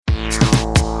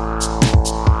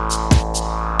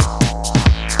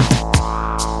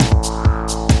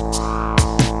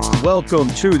Welcome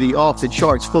to the Off the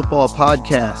Charts Football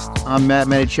Podcast. I'm Matt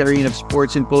Manicherian of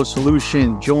Sports Info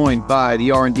Solution, joined by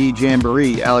the R&D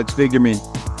Jamboree, Alex Vigderman,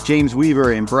 James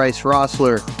Weaver, and Bryce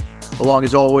Rossler. Along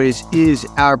as always is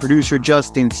our producer,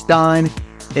 Justin Stein.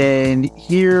 And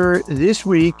here this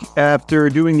week, after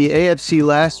doing the AFC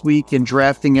last week and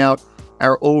drafting out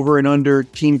our over and under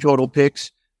team total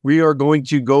picks, we are going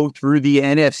to go through the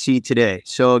NFC today.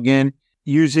 So again,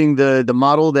 using the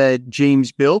model that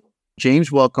James built.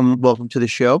 James, welcome to the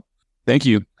show. Thank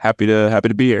you. Happy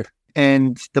to be here.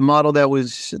 And the model that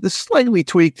was slightly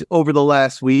tweaked over the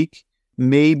last week,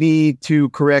 maybe to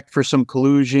correct for some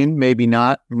collusion, maybe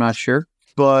not. I'm not sure.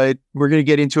 But we're going to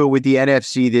get into it with the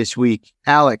NFC this week.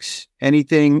 Alex,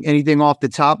 anything off the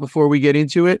top before we get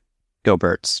into it? Go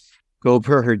Birds. Go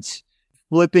Birds.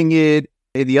 Flipping it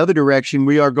in the other direction,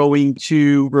 we are going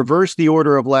to reverse the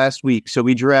order of last week. So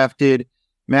we drafted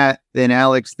Matt, then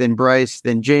Alex, then Bryce,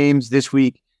 then James. This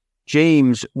week,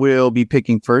 James will be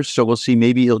picking first. So we'll see.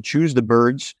 Maybe he'll choose the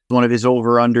Birds, one of his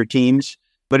over-under teams.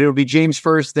 But it'll be James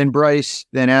first, then Bryce,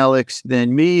 then Alex,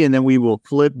 then me. And then we will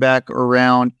flip back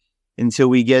around until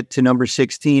we get to number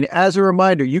 16. As a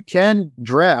reminder, you can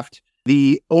draft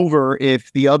the over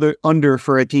if the other under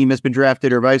for a team has been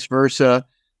drafted or vice versa.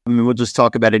 I mean, we'll just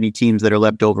talk about any teams that are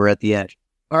left over at the end.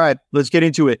 All right, let's get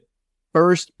into it.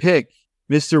 First pick,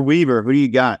 Mr. Weaver, who do you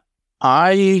got?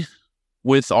 I,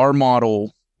 with our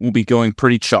model, will be going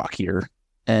pretty chalk here,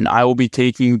 and I will be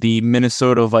taking the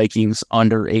Minnesota Vikings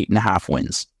under 8.5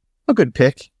 wins. A good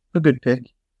pick.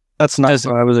 That's not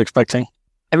what I was expecting.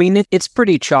 I mean, it's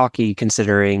pretty chalky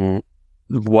considering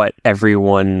what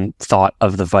everyone thought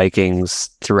of the Vikings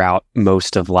throughout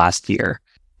most of last year.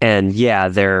 And yeah,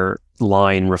 their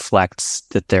line reflects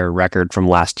that their record from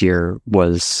last year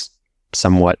was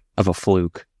somewhat of a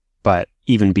fluke. But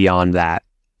even beyond that,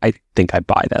 I think I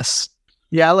buy this.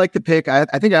 Yeah, I like the pick. I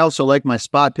think I also like my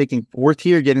spot picking fourth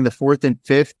here, getting the fourth and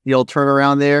fifth, the old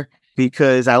turnaround there,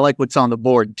 because I like what's on the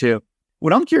board too.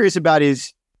 What I'm curious about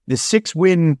is the six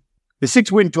win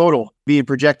total being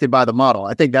projected by the model.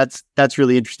 I think that's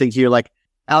really interesting here. Like,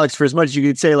 Alex, for as much as you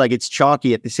could say like it's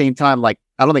chalky, at the same time, like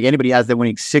I don't think anybody has them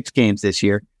winning 6 games this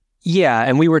year. Yeah,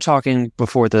 and we were talking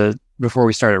before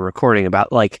we started recording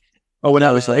about like, oh, when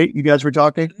I was late, you guys were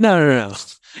talking? No.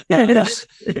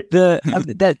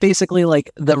 That basically like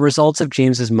the results of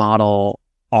James's model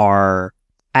are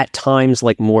at times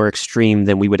like more extreme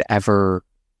than we would ever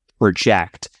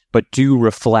project, but do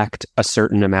reflect a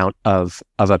certain amount of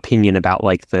opinion about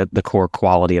like the core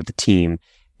quality of the team.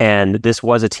 And this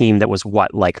was a team that was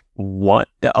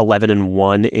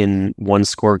 11-1 in one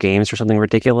score games or something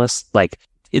ridiculous. Like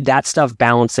that stuff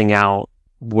balancing out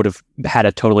would have had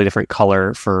a totally different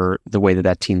color for the way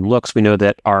that team looks. We know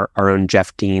that our own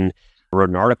Jeff Dean wrote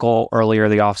an article earlier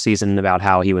the offseason about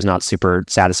how he was not super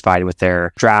satisfied with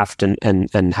their draft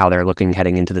and how they're looking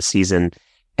heading into the season.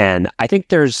 And I think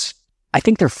their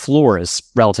floor is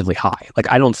relatively high.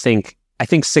 Like I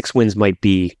think 6 wins might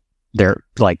be their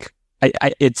like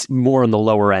it's more on the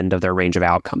lower end of their range of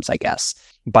outcomes, I guess.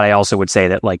 But I also would say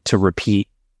that like to repeat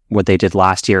what they did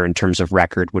last year in terms of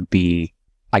record would be,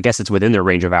 I guess it's within their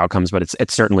range of outcomes, but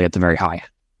it's certainly at the very high.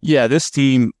 Yeah, this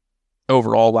team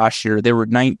overall last year, they were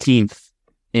 19th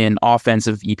in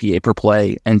offensive EPA per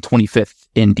play and 25th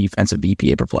in defensive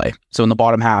EPA per play. So in the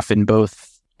bottom half on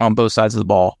both sides of the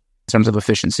ball in terms of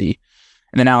efficiency.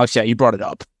 And then Alex, yeah, you brought it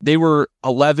up. They were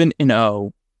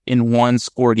 11-0 in one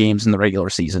score games in the regular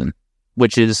season,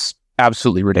 which is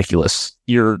absolutely ridiculous.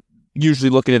 You're usually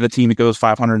looking at a team that goes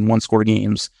 500 in one score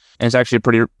games, and it's actually a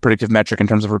pretty predictive metric in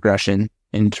terms of regression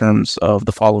in terms of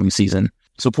the following season.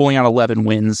 So pulling out 11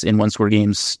 wins in one score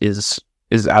games is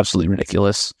absolutely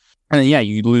ridiculous. And then, yeah,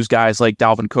 you lose guys like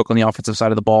Dalvin Cook on the offensive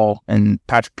side of the ball and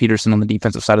Patrick Peterson on the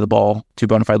defensive side of the ball, 2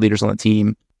 bona fide leaders on the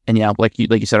team. And yeah, like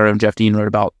you said, our own Jeff Dean wrote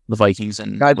about the Vikings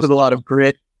and guys with a lot of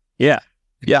grit. Yeah,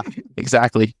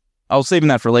 exactly. I was saving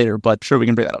that for later, but sure, we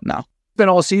can bring that up now. Spent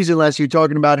all season last year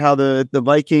talking about how the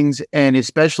Vikings and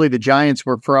especially the Giants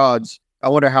were frauds. I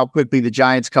wonder how quickly the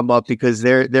Giants come up because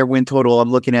their win total,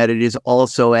 I'm looking at it, is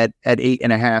also at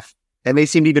 8.5. And they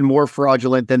seemed even more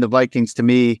fraudulent than the Vikings to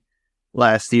me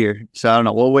last year. So I don't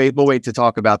know. We'll wait to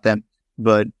talk about them.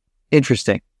 But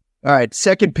interesting. All right,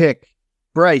 second pick.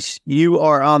 Bryce, you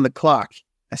are on the clock.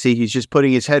 I see he's just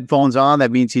putting his headphones on.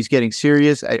 That means he's getting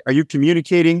serious. Are you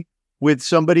communicating with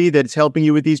somebody that's helping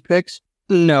you with these picks?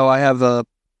 No, I have a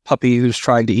puppy who's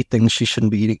trying to eat things she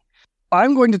shouldn't be eating.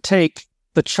 I'm going to take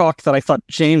the chalk that I thought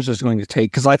James was going to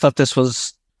take because I thought this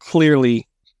was clearly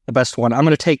the best one. I'm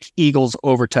going to take Eagles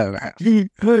over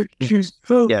 10.5.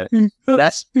 Yeah,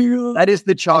 that is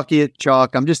the chalkiest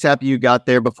chalk. I'm just happy you got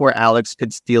there before Alex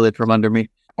could steal it from under me.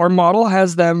 Our model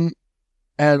has them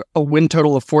at a win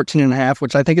total of 14.5,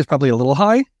 which I think is probably a little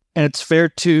high. And it's fair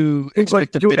to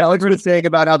expect What Alex was saying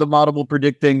about how the model will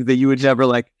predict things that you would never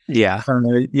like. Yeah.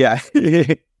 Yeah.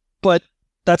 But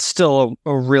that's still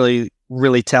a really,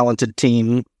 really talented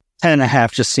team.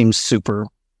 10.5 just seems super,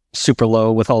 super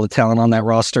low with all the talent on that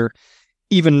roster.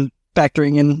 Even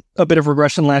factoring in a bit of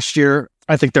regression last year,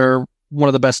 I think they're one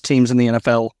of the best teams in the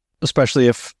NFL, especially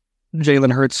if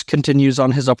Jalen Hurts continues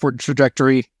on his upward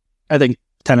trajectory. I think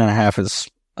 10.5 is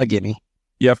a gimme.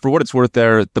 Yeah, for what it's worth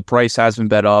there, the price has been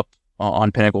bet up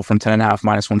on Pinnacle from 10.5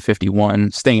 minus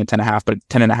 151, staying at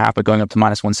 10.5, but going up to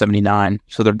minus 179.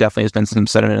 So there definitely has been some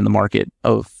sentiment in the market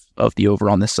of the over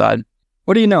on this side.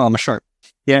 What do you know? I'm a sharp.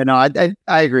 Yeah, no,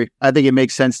 I agree. I think it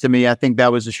makes sense to me. I think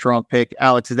that was a strong pick.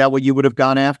 Alex, is that what you would have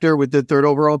gone after with the third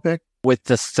overall pick? With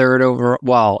the third overall,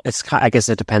 well, I guess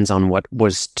it depends on what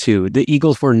was two. The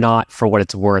Eagles were not, for what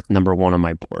it's worth, number one on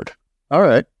my board. All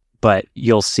right. But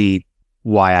you'll see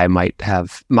why I might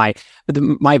have my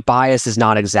bias is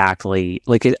not exactly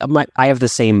like I have the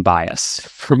same bias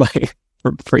for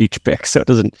for each pick, so it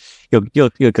doesn't. You'll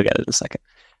get it in a second.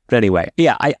 But anyway,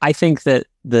 yeah, I think that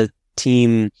the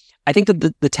team. I think that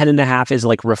the 10.5 is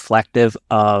like reflective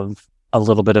of a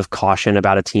little bit of caution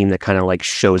about a team that kind of like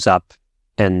shows up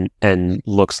and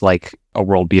looks like a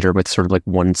world beater with sort of like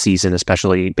one season,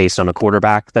 especially based on a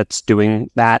quarterback that's doing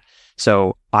that.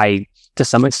 So I, to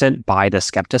some extent, buy the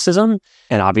skepticism.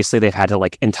 And obviously they've had to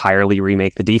like entirely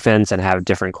remake the defense and have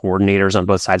different coordinators on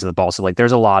both sides of the ball. So like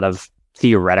there's a lot of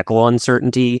theoretical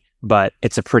uncertainty, but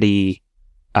it's a pretty,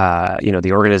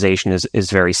 the organization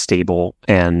is very stable.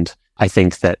 And I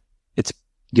think that it's,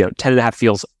 10.5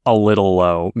 feels a little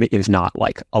low, if not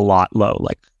like a lot low,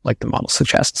 like the model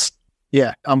suggests.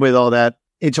 Yeah, I'm with all that.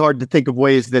 It's hard to think of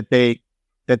ways that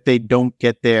they don't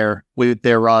get there with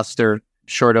their roster,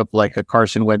 short of like a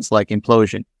Carson Wentz like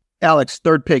implosion. Alex,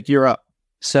 third pick, you're up.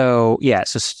 So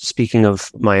speaking of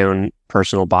my own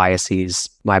personal biases,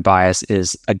 my bias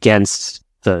is against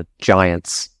the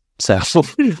Giants. So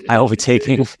I will be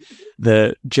taking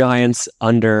the Giants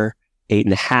under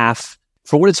 8.5.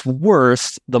 For what it's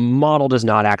worth, the model does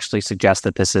not actually suggest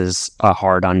that this is a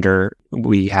hard under.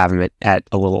 We have them at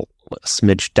a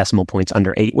smidge decimal points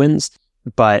under 8 wins.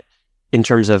 But in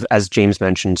terms of, as James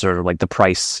mentioned, sort of like the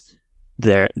price,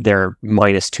 they're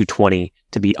minus 220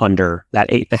 to be under that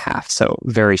 8.5. So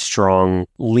very strong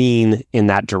lean in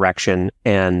that direction.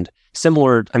 And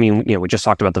similar, we just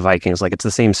talked about the Vikings, like it's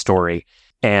the same story.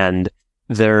 And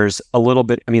there's a little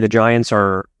bit, the Giants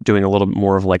are doing a little bit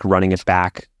more of like running it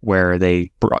back, where they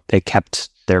kept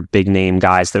their big name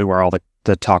guys where all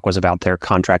the talk was about their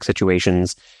contract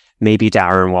situations. Maybe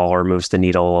Darren Waller moves the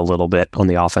needle a little bit on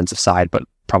the offensive side, but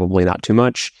probably not too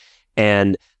much.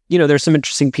 And, there's some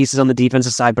interesting pieces on the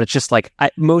defensive side, but it's just like,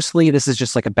 mostly this is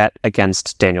just like a bet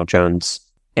against Daniel Jones.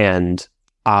 And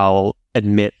I'll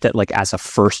admit that like as a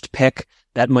first pick,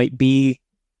 that might be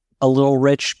a little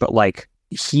rich, but like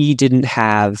he didn't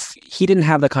have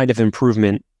the kind of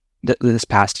improvement this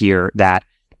past year that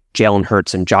Jalen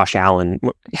Hurts and Josh Allen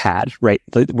had, right?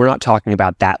 We're not talking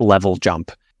about that level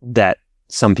jump that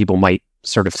some people might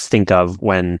sort of think of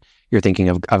when you're thinking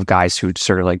of guys who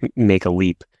sort of like make a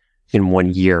leap in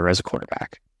 1 year as a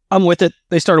quarterback. I'm with it.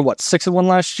 They started 6-1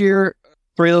 last year.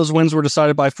 3 of those wins were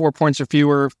decided by 4 points or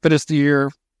fewer. Finished the year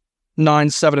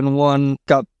 9-7-1.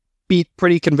 Got beat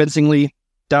pretty convincingly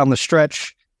down the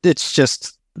stretch. It's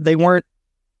just they weren't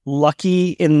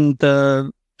lucky in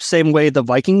the same way the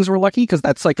Vikings were lucky, because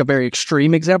that's like a very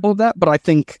extreme example of that. But I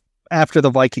think after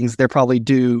the Vikings, they're probably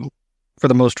due for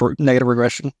the most negative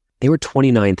regression. They were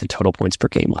 29th in total points per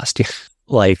game last year.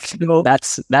 Like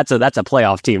that's a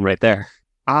playoff team right there.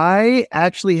 I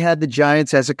actually had the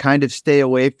Giants as a kind of stay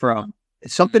away from.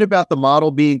 Something about the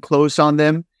model being close on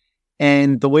them,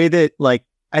 and the way that like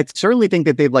I certainly think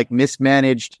that they've like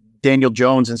mismanaged Daniel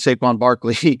Jones and Saquon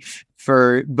Barkley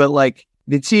but like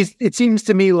it seems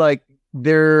to me like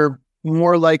they're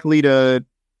more likely to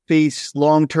face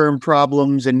long-term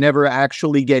problems and never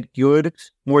actually get good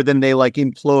more than they like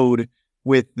implode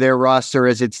with their roster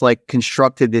as it's like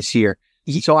constructed this year.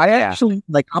 So I actually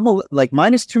I'm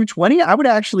minus 220. I would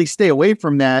actually stay away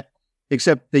from that,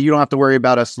 except that you don't have to worry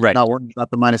about us not worrying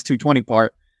about the minus 220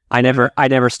 part. I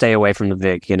never stay away from the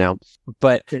VIG,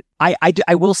 but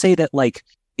I will say that like,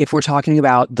 if we're talking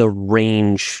about the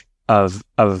range of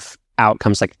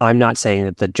outcomes, like I'm not saying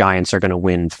that the Giants are going to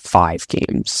win 5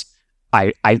 games.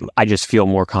 I just feel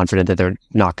more confident that they're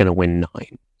not going to win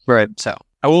 9. Right. So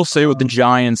I will say with the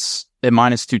Giants at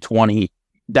minus 220,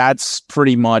 that's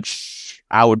pretty much,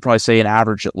 I would probably say an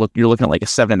average. You're looking at like a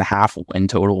 7.5 win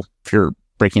total if you're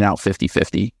breaking out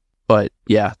 50-50. But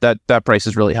yeah, that price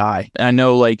is really high. And I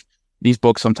know like these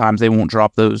books sometimes they won't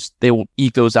drop those. They will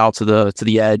eke those out to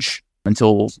the edge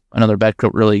until another bet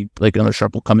could really, like another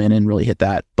sharp will come in and really hit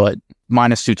that. But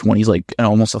minus 220 is like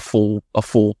almost a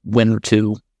full win or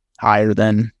two higher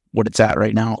than what it's at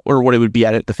right now, or what it would be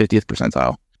at the 50th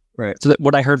percentile. Right. So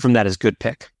what I heard from that is good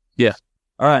pick. Yeah.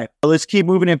 All right. Let's keep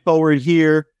moving it forward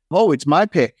here. Oh, it's my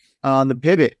pick on the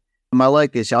pivot. I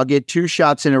like this. I'll get 2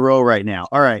 shots in a row right now.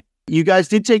 All right. You guys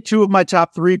did take 2 of my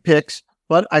top 3 picks,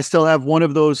 but I still have one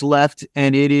of those left,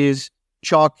 and it is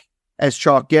chalk as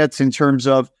chalk gets in terms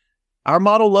of our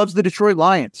model loves the Detroit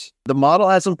Lions. The model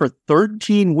has them for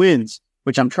 13 wins,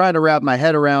 which I'm trying to wrap my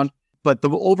head around, but the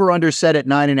over-under set at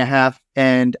 9.5,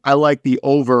 and I like the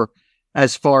over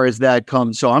as far as that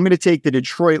comes. So I'm going to take the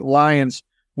Detroit Lions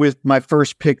with my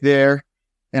first pick there,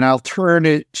 and I'll turn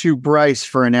it to Bryce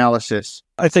for analysis.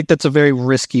 I think that's a very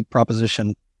risky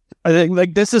proposition. I think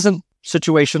like this isn't a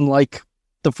situation like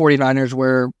the 49ers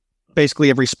where basically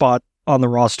every spot on the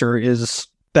roster is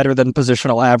better than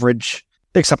positional average,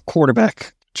 except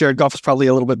quarterback. Jared Goff is probably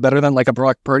a little bit better than like a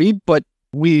Brock Purdy, but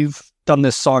we've done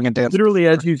this song and dance. Literally,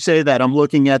 as you say that, I'm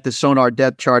looking at the Sonar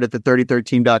depth chart at the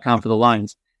 3013.com for the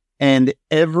Lions, and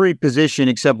every position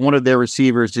except one of their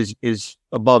receivers is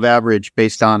above average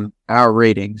based on our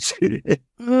ratings.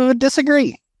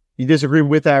 Disagree. You disagree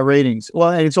with our ratings? Well,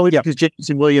 and it's only because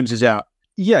Jameson Williams is out.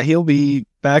 Yeah, he'll be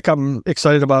back. I'm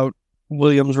excited about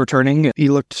Williams returning. He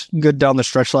looked good down the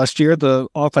stretch last year. The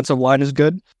offensive line is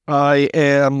good. I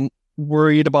am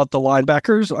worried about the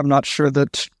linebackers. I'm not sure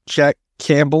that Jack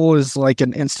Campbell is like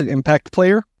an instant impact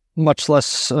player, much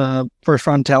less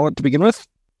first-round talent to begin with.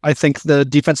 I think the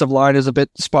defensive line is a bit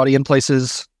spotty in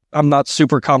places. I'm not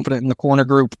super confident in the corner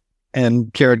group,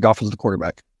 and Jared Goff is the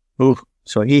quarterback. Ooh,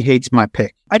 so he hates my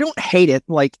pick. I don't hate it.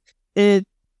 Like, they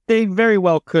very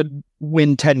well could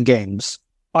win 10 games.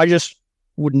 I just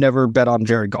would never bet on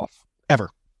Jared Goff,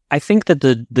 ever. I think that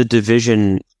the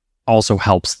division also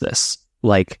helps this.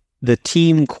 Like, the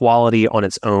team quality on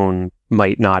its own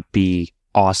might not be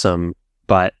awesome,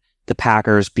 but the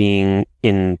Packers being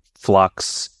in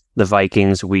flux, the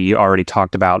Vikings we already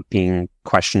talked about being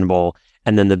questionable,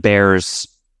 and then the Bears,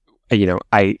 you know,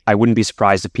 I wouldn't be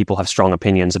surprised if people have strong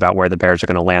opinions about where the Bears are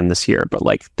going to land this year, but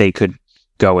like they could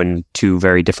go in 2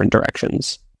 very different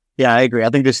directions. Yeah, I agree. I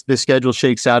think this schedule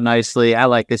shakes out nicely. I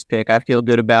like this pick. I feel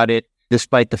good about it,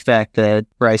 despite the fact that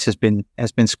Bryce has been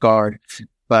scarred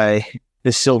by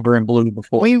the silver and blue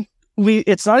before.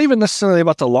 It's not even necessarily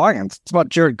about the Lions. It's about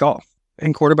Jared Goff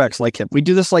and quarterbacks like him. We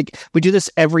do this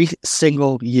every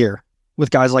single year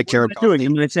with guys like Jared Goff.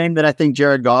 Am I saying that I think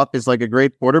Jared Goff is like a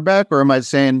great quarterback, or am I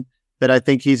saying that I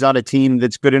think he's on a team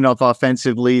that's good enough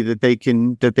offensively that they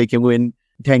can win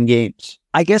 10 games?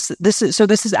 I guess this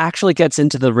is actually gets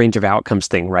into the range of outcomes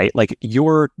thing, right? Like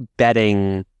you're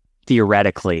betting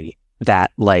theoretically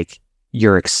that like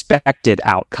your expected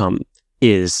outcome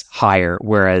is higher,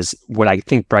 whereas what I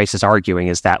think Bryce is arguing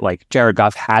is that like Jared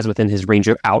Goff has within his range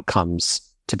of outcomes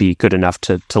to be good enough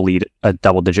to lead a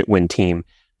double-digit win team,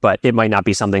 but it might not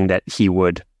be something that he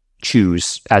would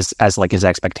choose as like his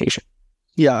expectation.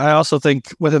 Yeah, I also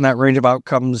think within that range of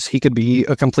outcomes, he could be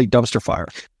a complete dumpster fire.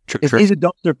 If he's a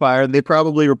dumpster fire, they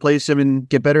probably replace him and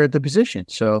get better at the position.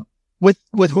 So with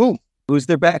who? Who's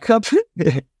their backup?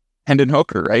 Hendon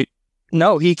Hooker, right?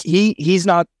 No, he's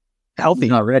not healthy.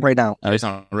 He's not ready right now. Oh, he's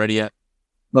not ready yet.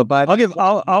 But I'll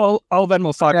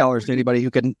Venmo $5 to anybody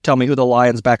who can tell me who the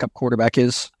Lions' backup quarterback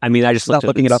is. I mean, I just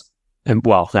looking it up. And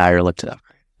well, I already looked it up.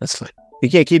 That's fine. You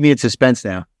can't keep me in suspense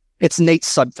now. It's Nate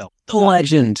Sudfeld, the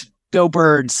legend. Go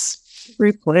Birds!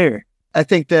 Great player. I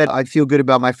think that I feel good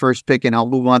about my first pick, and I'll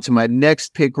move on to my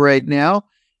next pick right now.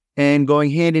 And going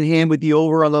hand in hand with the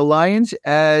over on the Lions,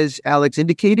 as Alex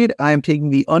indicated, I am taking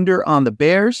the under on the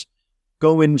Bears,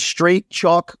 going straight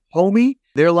chalk homie.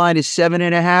 Their line is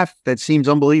 7.5. That seems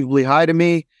unbelievably high to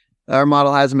me. Our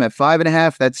model has them at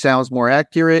 5.5. That sounds more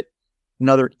accurate.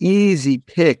 Another easy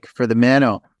pick for the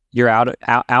Mano. You're out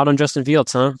on Justin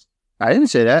Fields, huh? I didn't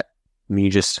say that. I mean,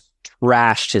 you just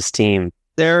trashed his team.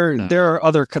 There are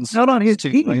other concerns. Not on his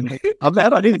team. I'm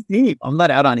not on his team. I'm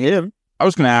not out on him. I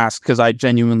was going to ask because I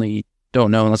genuinely don't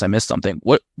know unless I missed something.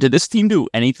 What did this team do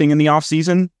anything in the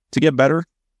offseason to get better?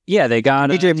 Yeah, they got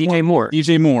DJ Moore.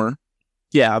 DJ Moore.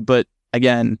 Yeah, but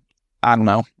again, I don't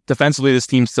know. Defensively, this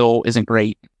team still isn't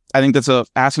great. I think that's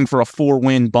asking for a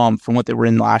 4-win bump from what they were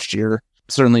in last year.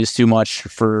 Certainly is too much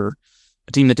for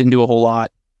a team that didn't do a whole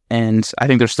lot. And I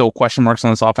think there's still question marks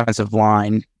on this offensive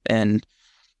line. And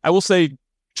I will say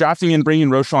drafting and bringing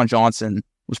Roschon Johnson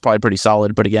was probably pretty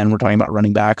solid. But again, we're talking about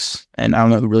running backs. And I don't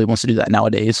know who really wants to do that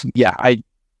nowadays. Yeah, I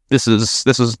this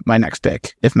was my next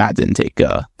pick if Matt didn't take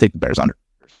the Bears under.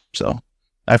 So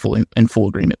I fully in full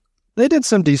agreement. They did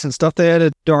some decent stuff. They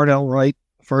added Darnell Wright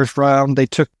first round. They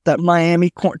took that Miami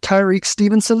Tyreek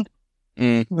Stevenson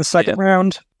in the second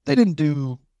round. They didn't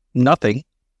do nothing,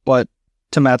 but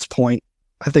to Matt's point,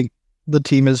 I think the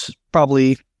team is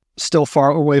probably still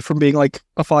far away from being like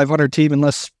a 500 team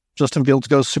unless Justin Fields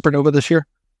goes supernova this year.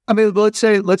 I mean, let's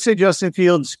say Justin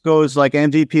Fields goes like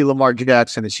MVP Lamar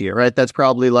Jackson this year, right? That's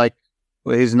probably like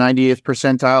his 90th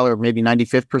percentile or maybe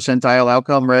 95th percentile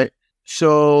outcome, right?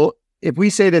 So if we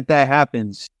say that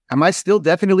happens, am I still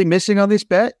definitely missing on this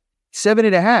bet?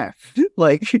 7.5.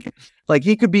 like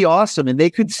he could be awesome and they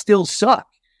could still suck.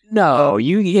 No,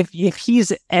 if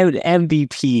he's an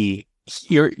MVP,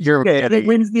 you're if he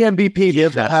wins the MVP,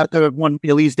 he'll have to have won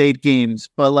at least 8 games.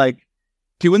 But like,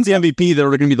 if he wins the MVP, they're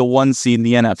going to be the 1 seed in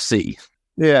the NFC.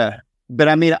 Yeah, but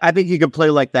I mean, I think he could play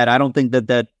like that. I don't think that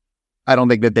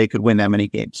they could win that many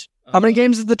games. How many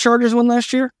games did the Chargers win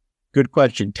last year? Good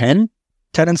question. 10?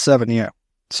 10-7, yeah.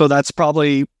 So that's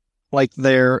probably like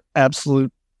their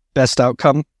absolute best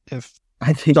outcome. If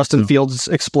I think Justin Fields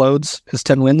explodes, his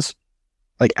 10 wins,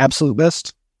 like absolute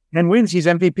best. 10 wins, he's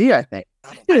MVP, I think.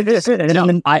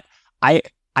 No,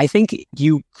 I think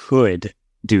you could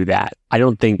do that. I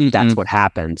don't think that's what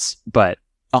happens, but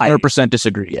 100%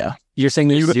 disagree. Yeah, you're saying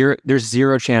there's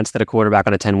zero chance that a quarterback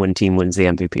on a 10-win team wins the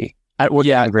MVP.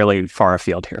 Yeah, really far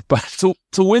afield here, but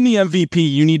to win the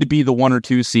MVP, you need to be the 1 or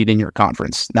 2 seed in your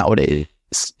conference nowadays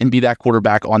and be that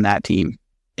quarterback on that team.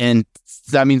 And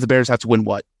that means the Bears have to win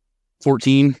what,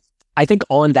 14? I think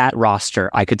on that roster,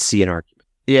 I could see an argument.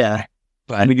 Yeah,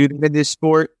 but we do in this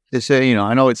sport. To say,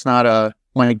 I know it's not a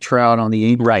Mike Trout on the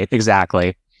Angels. Right,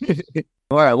 exactly.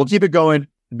 All right, we'll keep it going.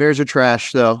 The Bears are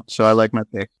trash, though, so I like my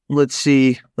pick. Let's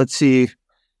see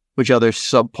which other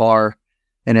subpar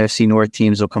NFC North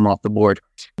teams will come off the board.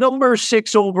 Number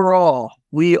 6 overall,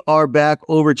 we are back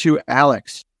over to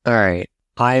Alex. All right,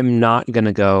 I'm not going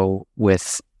to go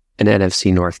with an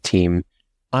NFC North team.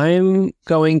 I'm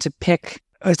going to pick,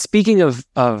 speaking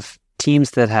of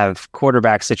teams that have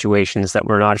quarterback situations that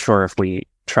we're not sure if we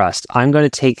trust, I'm going to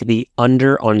take the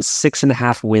under on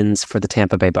 6.5 wins for the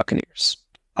Tampa Bay Buccaneers.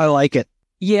 I like it.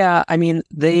 Yeah, I mean,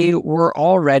 they were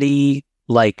already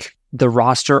like the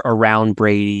roster around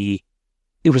Brady.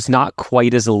 It was not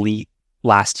quite as elite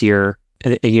last year.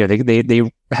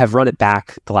 They have run it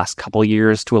back the last couple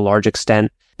years to a large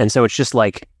extent. And so it's just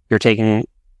like you're taking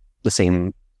the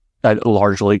same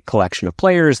largely collection of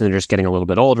players and they're just getting a little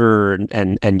bit older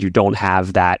and you don't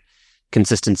have that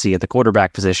consistency at the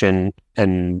quarterback position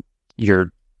and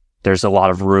there's a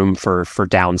lot of room for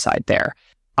downside there.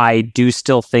 I do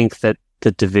still think that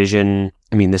the division,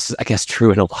 I mean, this is, I guess,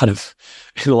 true in a lot of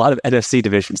NFC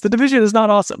divisions. The division is not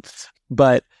awesome,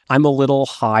 but I'm a little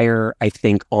higher, I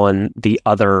think, on the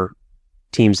other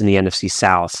teams in the NFC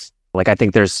South. Like, I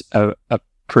think there's a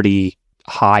pretty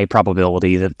high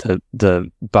probability that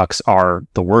the Bucs are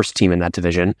the worst team in that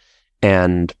division,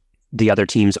 and the other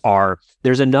teams are.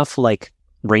 There's enough like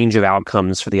range of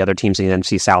outcomes for the other teams in the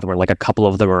NFC South where like a couple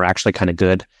of them are actually kind of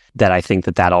good that I think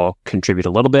that'll contribute a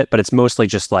little bit, but it's mostly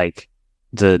just like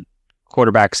the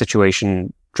quarterback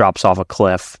situation drops off a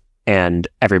cliff and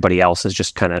everybody else is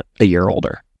just kind of a year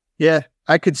older. Yeah,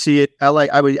 I could see it. I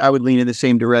would lean in the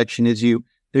same direction as you.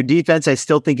 Their defense, I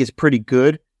still think, is pretty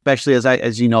good, especially as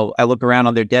I look around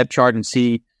on their depth chart and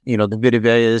see, the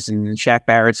Vitaveas and Shaq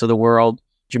Barretts of the world,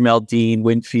 Jamel Dean,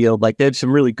 Winfield. Like, they have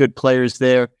some really good players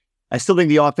there. I still think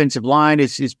the offensive line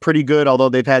is pretty good, although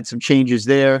they've had some changes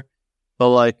there. But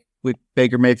like with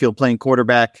Baker Mayfield playing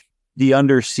quarterback, the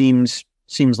under seems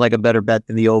like a better bet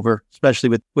than the over, especially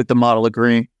with the model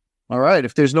agreeing. All right,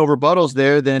 if there's no rebuttals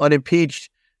there, then unimpeached,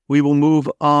 we will move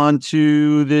on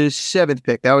to the 7th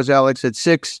pick. That was Alex at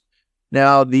 6.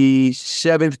 Now the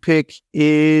 7th pick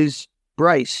is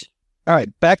Bryce. All right,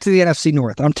 back to the NFC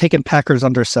North. I'm taking Packers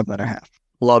under 7.5.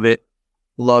 Love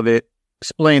it.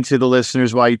 Explain to the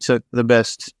listeners why you took the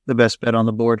best bet on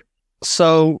the board.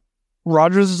 So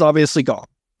Rodgers is obviously gone,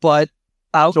 but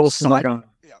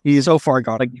he's so far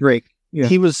gone. Like Drake. Yeah.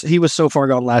 He was so far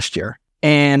gone last year,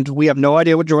 and we have no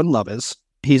idea what Jordan Love is.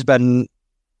 He's been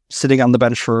sitting on the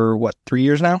bench for 3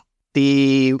 years now.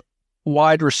 The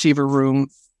wide receiver room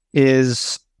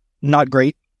is not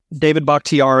great. David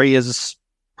Bakhtiari is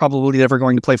probably never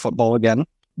going to play football again.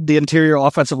 The interior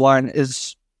offensive line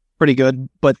is pretty good,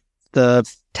 but the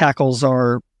tackles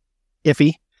are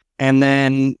iffy. And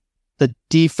then the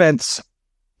defense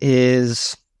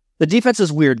is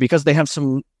weird because they have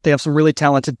some really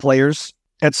talented players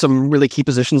at some really key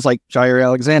positions like Jair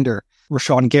Alexander,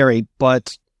 Rashawn Gary,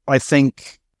 but I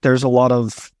think there's a lot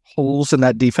of holes in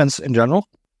that defense in general.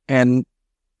 and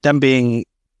them being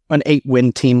an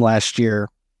 8-win team last year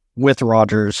with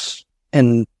Rodgers,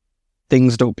 and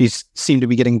things seem to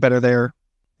be getting better there.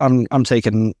 I'm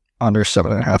taking under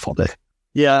 7.5 all day.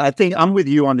 Yeah, I think I'm with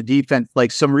you on the defense.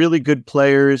 Like some really good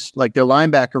players, like their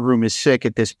linebacker room is sick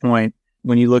at this point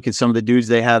when you look at some of the dudes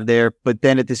they have there. But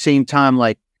then at the same time,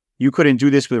 like you couldn't do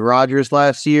this with Rodgers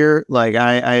last year. Like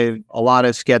I have a lot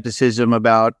of skepticism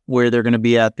about where they're going to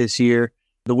be at this year.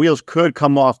 The wheels could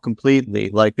come off completely.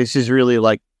 Like this is really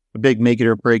like a big make it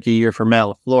or break a year for Matt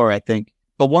LaFleur, I think.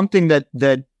 But one thing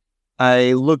that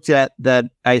I looked at that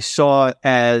I saw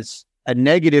as a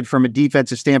negative from a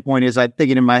defensive standpoint is I'm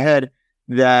thinking in my head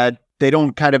that they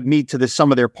don't kind of meet to the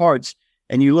sum of their parts.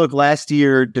 And you look last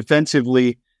year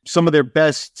defensively, some of their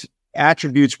best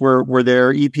attributes were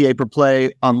their EPA per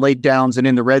play on late downs and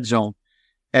in the red zone.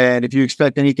 And if you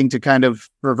expect anything to kind of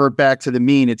revert back to the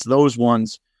mean, it's those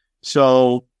ones.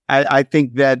 So I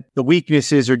think that the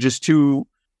weaknesses are just too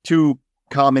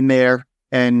common there,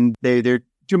 and they're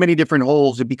too many different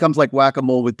holes. It becomes like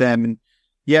whack-a-mole with them. And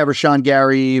yeah, Rashawn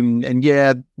Gary, and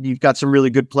yeah, you've got some really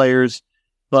good players,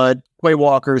 but Quay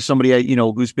Walker is somebody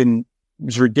who's been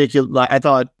ridiculous. I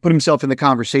thought put himself in the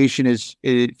conversation is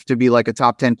to be like a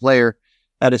top 10 player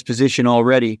at his position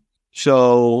already.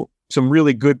 So some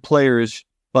really good players,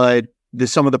 but the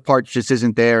sum of the parts just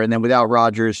isn't there. And then without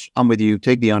Rodgers, I'm with you.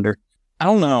 Take the under. I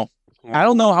don't know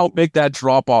how big that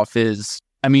drop off is.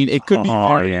 I mean, it could be.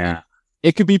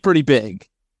 It could be pretty big,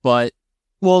 but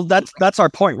that's our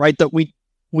point, right? That we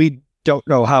don't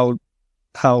know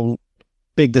how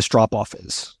big this drop off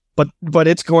is, but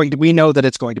we know that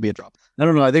it's going to be a drop. I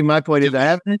don't know. I think my point is I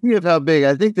have an idea of how big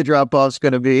I think the drop off's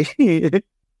going to be.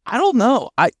 I don't know.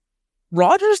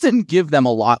 Rodgers didn't give them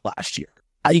a lot last year.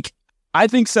 I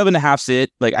think 7.5's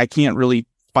it. Like I can't really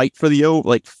fight for the over.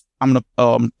 Like I'm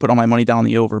gonna put all my money down on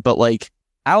the over, but like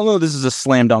I don't know. This is a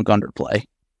slam dunk underplay.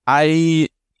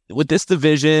 With this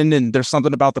division, and there's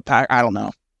something about the pack. I don't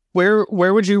know. Where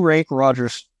would you rank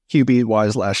Rodgers QB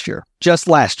wise last year? Just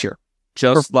last year.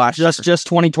 Just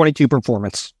 2022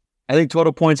 performance. I think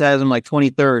total points has him like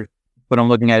 23rd. What I'm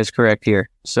looking at is correct here.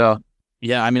 So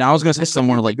yeah, I mean, I was gonna say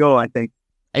somewhere like I think.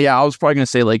 Yeah, I was probably gonna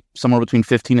say like somewhere between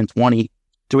 15 and 20.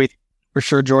 Do we for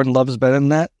sure Jordan Love is better than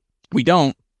that? We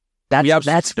don't.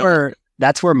 That's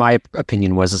where my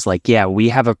opinion was. Is like, yeah, we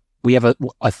have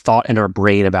a thought in our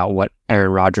brain about what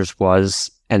Aaron Rodgers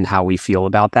was and how we feel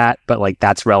about that, but like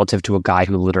that's relative to a guy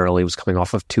who literally was coming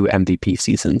off of 2 MVP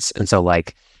seasons, and so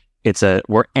like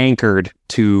we're anchored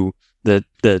to the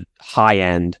high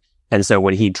end, and so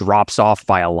when he drops off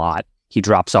by a lot, he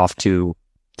drops off to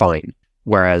fine.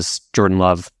 Whereas Jordan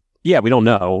Love, yeah, we don't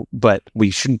know, but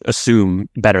we should assume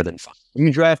better than fine.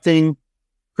 You're drafting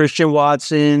Christian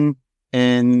Watson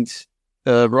and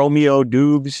Romeo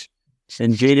Dubes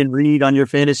and Jaden Reed on your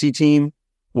fantasy team?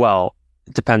 Well,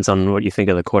 it depends on what you think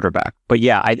of the quarterback. But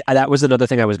yeah, I that was another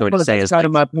thing I was going to say. That's kind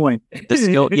of my point. The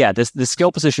skill, the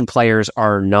skill position players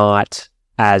are not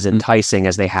as enticing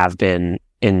as they have been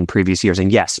in previous years.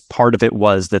 And yes, part of it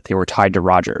was that they were tied to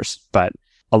Rodgers, but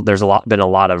there's been a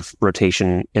lot of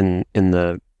rotation in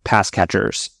the pass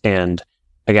catchers. And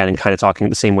again, and kind of talking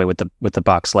the same way with the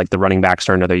Bucks, like the running backs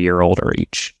are another year older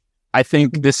each. I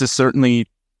think this is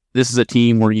a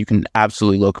team where you can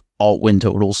absolutely look all win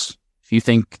totals. If you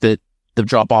think that the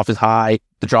drop off is high,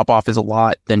 the drop off is a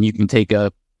lot, then you can get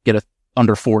a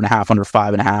under 4.5, under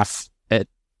 5.5 at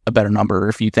a better number.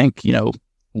 If you think,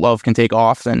 Love can take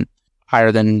off, then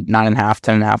higher than 9.5,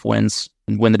 10.5 wins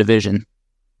and win the division.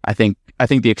 I think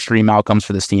the extreme outcomes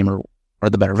for this team are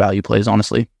the better value plays,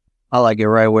 honestly. I like it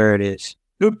right where it is.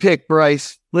 Good pick,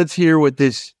 Bryce. Let's hear what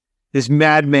this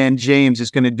madman James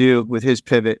is going to do with his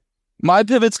pivot. My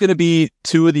pivot's going to be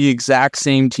 2 of the exact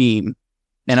same team,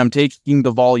 and I'm taking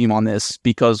the volume on this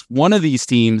because one of these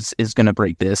teams is going to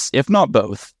break this, if not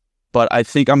both, but I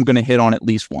think I'm going to hit on at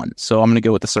least one, so I'm going to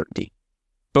go with the certainty.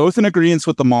 Both in agreement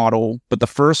with the model, but the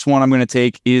first one I'm going to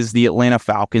take is the Atlanta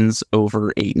Falcons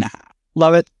over 8.5.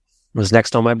 Love it. Was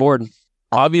next on my board.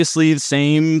 Obviously, the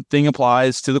same thing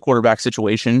applies to the quarterback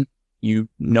situation. You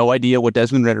no idea what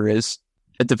Desmond Ridder is.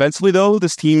 Defensively, though,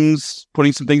 this team's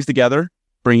putting some things together,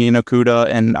 bringing in Okuda,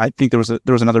 and I think there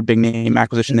was another big name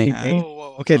acquisition they had.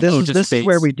 Okay, this is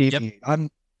where we deviate. Yep.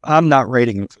 I'm not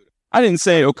rating Okuda. I didn't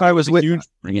say Okuda. I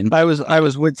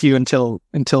was with you until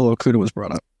Okuda was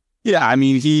brought up. Yeah, I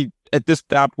mean, he at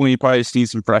that point he probably just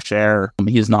needs some fresh air.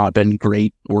 He has not been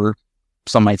great, or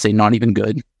some might say not even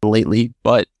good lately.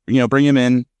 But bring him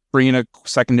in, bring in a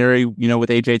secondary. With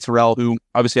AJ Terrell, who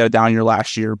obviously had a down year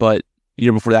last year, but the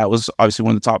year before that was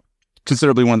obviously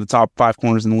considerably one of the top 5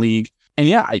 corners in the league. And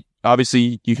yeah,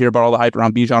 obviously you hear about all the hype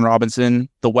around Bijan Robinson.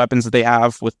 The weapons that they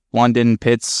have with London,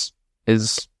 Pitts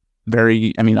is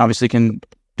very, obviously can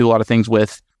do a lot of things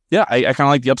with. Yeah, I kind of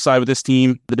like the upside with this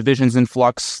team. The division's in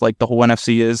flux, like the whole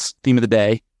NFC is, theme of the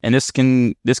day. And this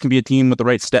can be a team with the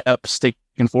right steps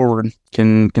taken forward,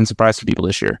 can surprise some people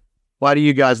this year. Why do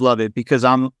you guys love it? Because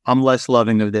I'm less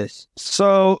loving of this.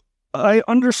 So I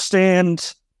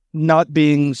understand not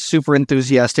being super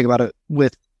enthusiastic about it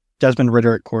with Desmond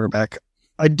Ridder at quarterback.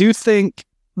 I do think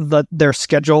that their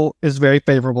schedule is very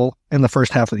favorable in the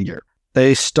first half of the year.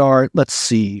 They start, let's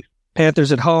see,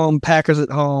 Panthers at home, Packers at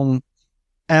home,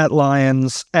 at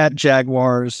Lions, at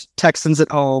Jaguars, Texans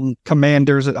at home,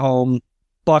 Commanders at home,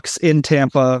 Bucks in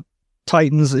Tampa,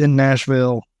 Titans in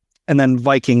Nashville, and then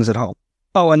Vikings at home.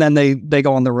 Oh, and then they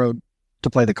go on the road to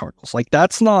play the Cardinals. Like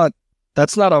that's not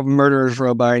a murderer's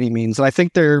row by any means. And I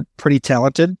think they're pretty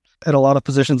talented at a lot of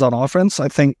positions on offense. I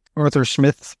think Arthur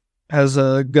Smith has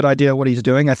a good idea of what he's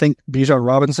doing. I think Bijan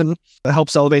Robinson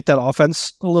helps elevate that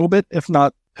offense a little bit, if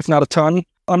not a ton.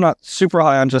 I'm not super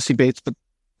high on Jesse Bates, but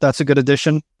that's a good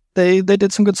addition. They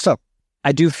did some good stuff.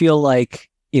 I do feel like,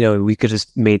 we could have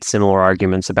made similar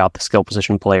arguments about the skill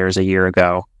position players a year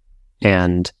ago.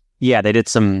 And yeah, they did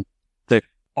the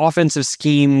offensive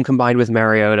scheme combined with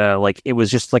Mariota. Like it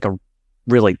was just like a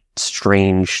really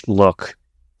strange look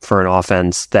for an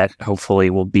offense that hopefully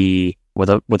will be with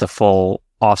a full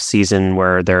off season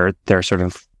where they're sort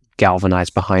of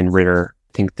galvanized behind Ridder.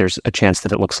 I think there's a chance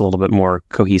that it looks a little bit more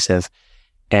cohesive.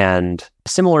 And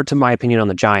similar to my opinion on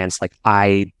the Giants, like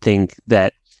I think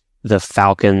that the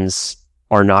Falcons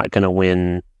are not going to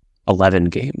win 11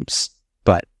 games,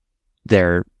 but they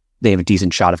have a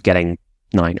decent shot of getting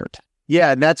 9 or 10.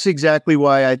 Yeah, and that's exactly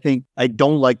why I think I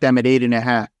don't like them at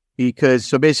 8.5. Because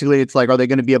so basically it's like, are they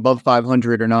going to be above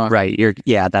 500 or not? Right.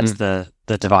 That's the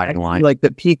dividing line. Like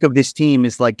the peak of this team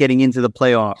is like getting into the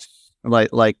playoffs. Like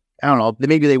I don't know,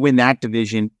 maybe they win that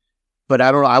division, but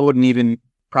I don't know. I wouldn't even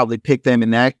probably pick them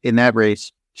in that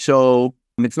race. So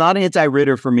it's not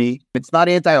anti-Ridder for me. It's not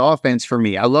anti-offense for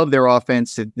me. I love their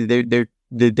offense. They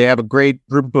have a great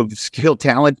group of skilled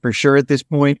talent for sure at this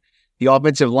point. The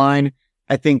offensive line,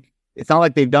 I think it's not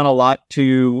like they've done a lot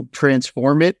to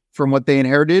transform it from what they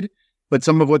inherited, but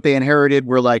some of what they inherited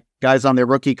were like guys on their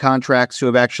rookie contracts who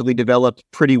have actually developed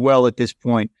pretty well at this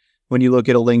point when you look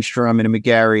at a Lindstrom and a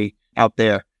McGarry out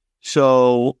there.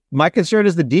 So my concern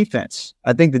is the defense.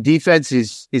 I think the defense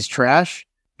is trash.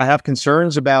 I have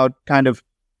concerns about kind of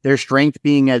their strength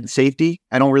being at safety.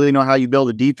 I don't really know how you build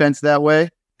a defense that way.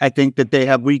 I think that they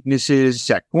have weaknesses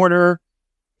at corner,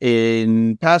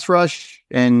 in pass rush,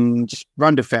 and just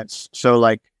run defense. So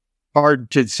like hard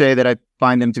to say that I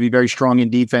find them to be very strong in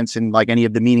defense in like any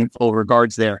of the meaningful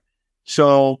regards there.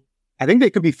 So I think they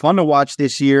could be fun to watch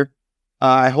this year.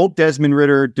 I hope Desmond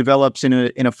Ridder develops in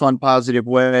a fun, positive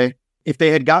way. If they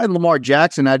had gotten Lamar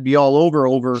Jackson, I'd be all over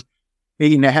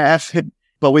 8.5.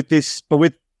 But with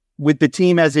the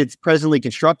team as it's presently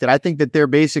constructed, I think that they're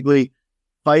basically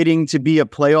fighting to be a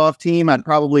playoff team.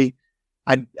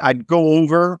 I'd go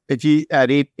over if you at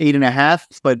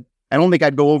 8.5, but I don't think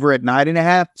I'd go over at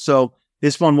 9.5. So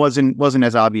this one wasn't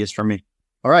as obvious for me.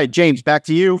 All right, James, back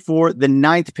to you for the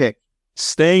 9th pick.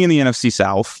 Staying in the NFC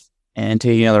South and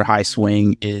taking another high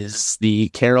swing is the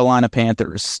Carolina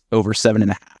Panthers over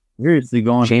 7.5. Seriously,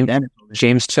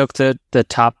 James took the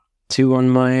top 2 on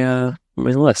my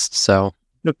list. So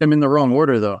took them in the wrong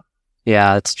order, though.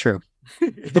 Yeah, that's true.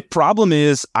 The problem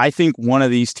is, I think one of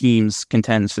these teams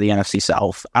contends for the NFC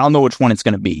South. I don't know which one it's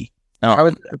going to be.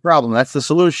 The problem. That's the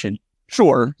solution.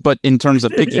 Sure, but in terms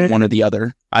of picking one or the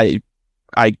other, I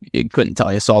couldn't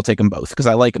tell you, so I'll take them both because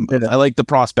I like them both. I like the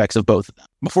prospects of both of them.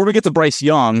 Before we get to Bryce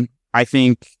Young, I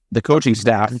think the coaching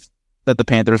staff that the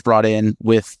Panthers brought in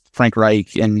with Frank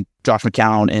Reich and Josh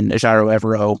McCown and Ejiro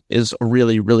Evero is a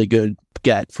really, really good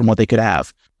get from what they could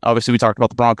have. Obviously, we talked about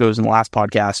the Broncos in the last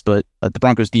podcast, but the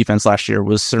Broncos defense last year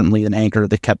was certainly an anchor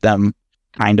that kept them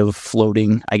kind of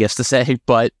floating, I guess to say.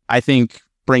 But I think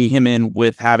bringing him in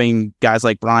with having guys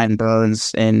like Brian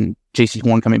Burns and JC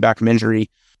Horn coming back from injury,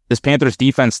 this Panthers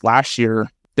defense last year,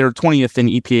 they were 20th in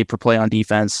EPA per play on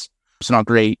defense. It's not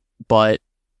great, but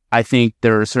I think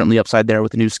there's certainly upside there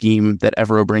with the new scheme that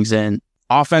Evero brings in.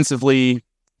 Offensively,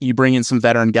 you bring in some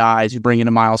veteran guys. You bring in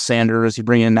a Miles Sanders. You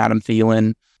bring in Adam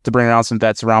Thielen to bring around some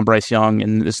vets around Bryce Young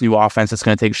and this new offense that's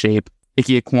going to take shape. Ike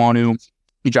Ekwonu,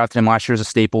 you drafted him last year as a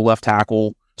staple left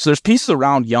tackle. So there's pieces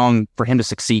around Young for him to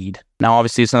succeed. Now,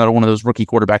 obviously, it's another one of those rookie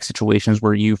quarterback situations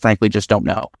where you frankly just don't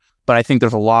know. But I think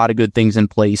there's a lot of good things in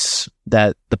place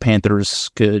that the Panthers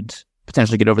could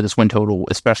potentially get over this win total,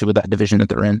 especially with that division that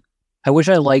they're in. I wish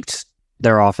I liked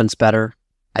their offense better.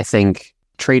 I think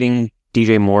trading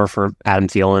DJ Moore for Adam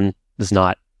Thielen is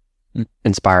not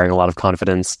inspiring a lot of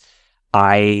confidence.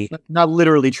 Not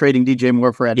literally trading DJ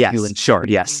Moore for Adam Thielen. Sure,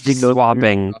 yes.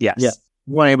 Swapping, yes. Yeah.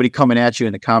 You want anybody coming at you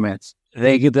in the comments.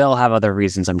 They'll have other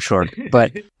reasons, I'm sure.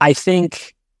 But I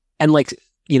think, and like,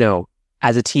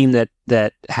 as a team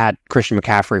that had Christian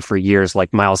McCaffrey for years,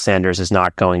 like Miles Sanders is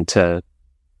not going to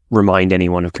remind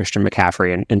anyone of Christian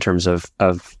McCaffrey in terms of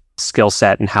skill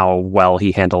set and how well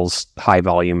he handles high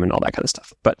volume and all that kind of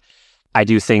stuff. But I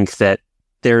do think that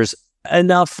there's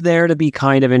enough there to be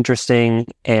kind of interesting,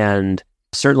 and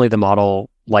certainly the model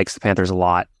likes the Panthers a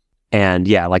lot. And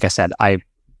yeah, like I said,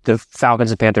 the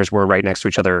Falcons and Panthers were right next to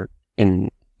each other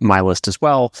in my list as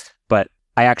well. But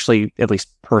I actually, at least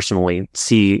personally,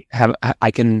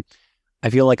 I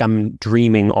feel like I'm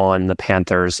dreaming on the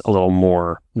Panthers a little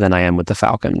more than I am with the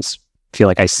Falcons. I feel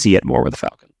like I see it more with the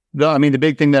Falcons. I mean, the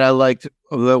big thing that I liked,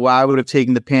 why I would have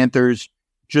taken the Panthers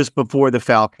just before the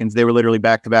Falcons, they were literally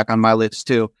back to back on my list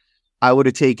too. I would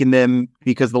have taken them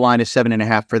because the line is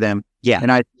 7.5 for them. Yeah.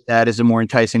 And I think that is a more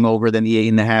enticing over than the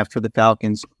 8.5 for the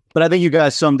Falcons. But I think you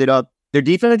guys summed it up. Their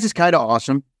defense is kind of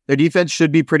awesome. Their defense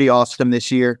should be pretty awesome this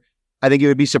year. I think it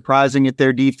would be surprising if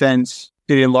their defense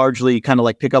didn't largely kind of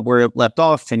like pick up where it left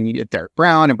off, and you get Derek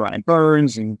Brown and Brian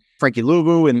Burns and Frankie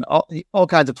Luvu and all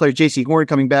kinds of players. JC Horn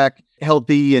coming back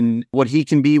healthy and what he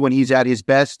can be when he's at his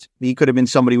best. He could have been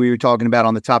somebody we were talking about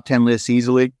on the top 10 list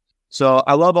easily. So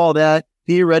I love all that.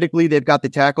 Theoretically, they've got the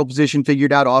tackle position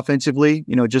figured out offensively.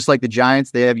 Just like the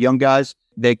Giants, they have young guys.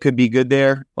 They could be good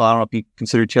there. Well, I don't know if you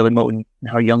consider Taylor Moton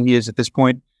how young he is at this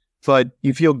point, but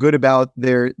you feel good about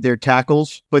their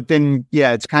tackles. But then,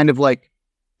 yeah, it's kind of like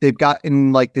they've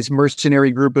gotten like this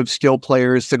mercenary group of skill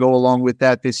players to go along with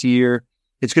that this year.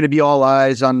 It's going to be all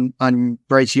eyes on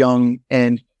Bryce Young.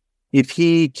 And if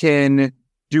he can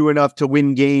do enough to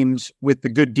win games with the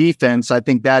good defense, I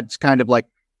think that's kind of like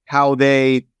how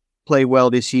they play well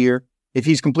this year. If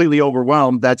he's completely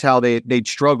overwhelmed, that's how they'd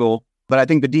struggle. But I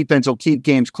think the defense will keep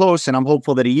games close. And I'm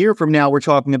hopeful that a year from now, we're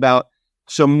talking about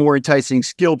some more enticing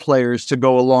skill players to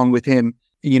go along with him,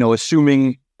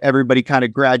 assuming everybody kind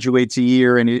of graduates a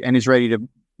year and is ready to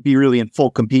be really in full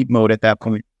compete mode at that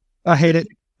point. I hate it.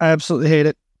 I absolutely hate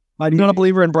it. I'm not a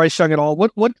believer in Bryce Young at all.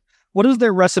 What is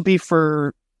their recipe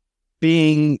for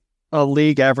being a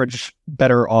league average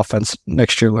better offense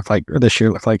next year look like, or this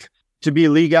year look like? To be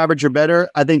league average or better,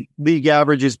 I think league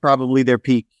average is probably their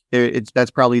peak.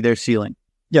 That's probably their ceiling.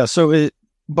 Yeah. So,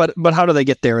 but how do they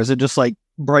get there? Is it just like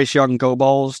Bryce Young go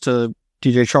balls to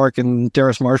DJ Chark and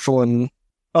Darius Marshall and?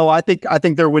 Oh, I think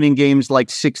they're winning games like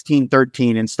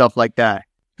 16-13 and stuff like that.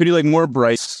 Who do you like more,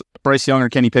 Bryce Young or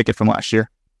Kenny Pickett from last year?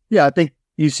 Yeah, I think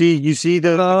you see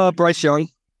the Bryce Young.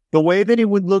 The way that it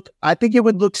would look, I think it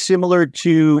would look similar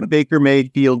to Baker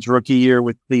Mayfield's rookie year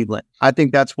with Cleveland. I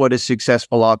think that's what a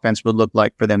successful offense would look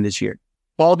like for them this year.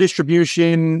 Ball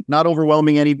distribution, not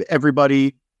overwhelming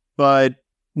everybody, but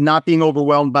not being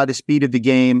overwhelmed by the speed of the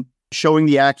game, showing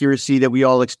the accuracy that we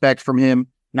all expect from him,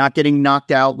 not getting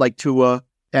knocked out like Tua.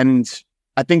 And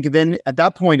I think then at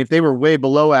that point, if they were way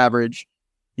below average,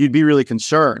 you'd be really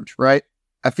concerned, right?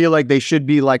 I feel like they should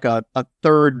be like a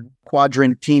third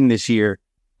quadrant team this year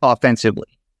offensively.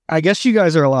 I guess you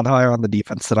guys are a lot higher on the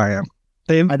defense than I am.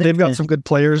 They've got some good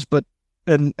players, but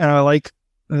and I like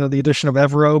the addition of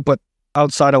Evero, but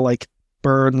outside of like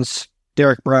Burns,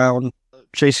 Derek Brown,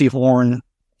 JC Horn,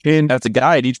 and that's a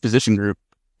guy at each position group.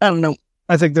 I don't know.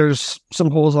 I think there's some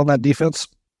holes on that defense.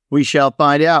 We shall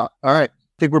find out. All right.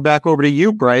 I think we're back over to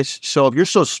you, Bryce. So if you're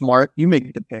so smart, you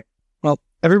make the pick. Well,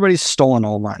 everybody's stolen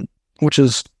all mine, which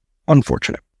is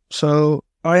unfortunate. So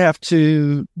I have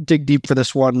to dig deep for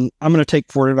this one. I'm going to take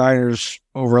 49ers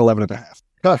over 11.5.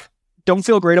 Gosh. Don't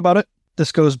feel great about it.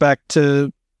 This goes back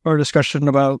to our discussion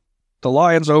about the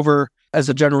Lions over. As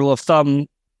a general rule of thumb,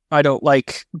 I don't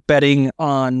like betting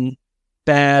on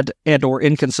bad and or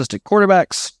inconsistent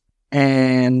quarterbacks.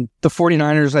 And the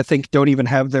 49ers, I think, don't even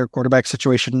have their quarterback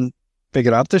situation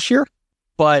figured out this year.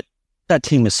 But that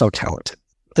team is so talented.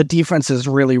 The defense is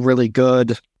really, really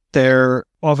good. Their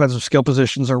offensive skill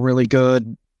positions are really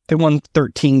good. They won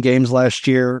 13 games last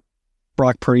year.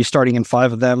 Brock Purdy starting in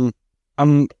 5 of them.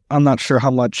 I'm not sure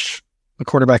how much the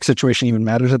quarterback situation even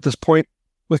matters at this point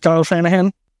with Kyle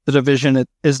Shanahan. The division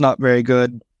is not very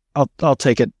good. I'll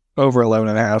take it over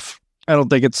 11.5. I don't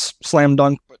think it's slam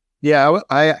dunk. But yeah,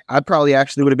 I probably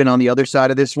actually would have been on the other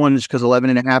side of this one just because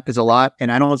 11.5 is a lot.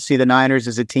 And I don't see the Niners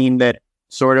as a team that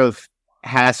sort of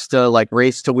has to like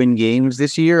race to win games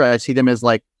this year. I see them as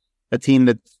like a team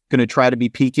that's going to try to be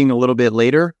peaking a little bit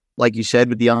later, like you said,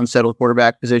 with the unsettled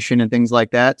quarterback position and things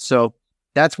like that. So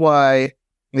that's why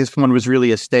this one was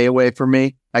really a stay away for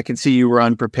me. I can see you were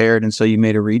unprepared, and so you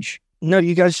made a reach. No,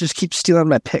 you guys just keep stealing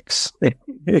my picks.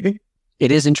 It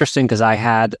is interesting because I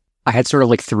had sort of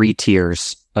like 3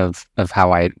 tiers of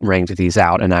how I ranked these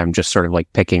out, and I'm just sort of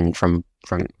like picking from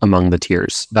among the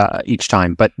tiers each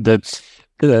time. But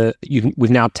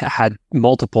we've now had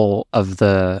multiple of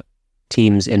the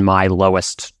teams in my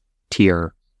lowest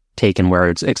tier taken, where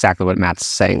it's exactly what Matt's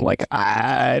saying. Like,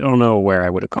 I don't know where I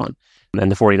would have gone.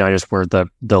 And the 49ers were the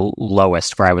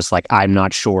lowest, where I was like, I'm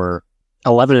not sure.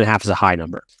 11.5 is a high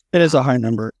number. It is a high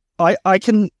number. I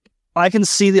can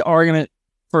see the argument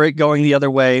for it going the other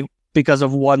way because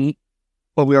of one,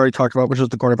 what we already talked about, which was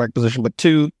the quarterback position. But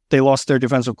 2, they lost their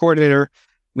defensive coordinator.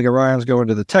 Mika Ryan's going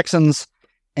to the Texans,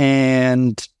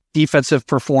 and defensive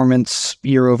performance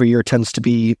year over year tends to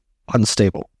be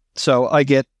unstable. So I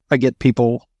get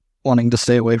people wanting to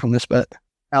stay away from this bet.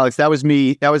 Alex, that was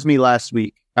me last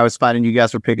week. I was finding you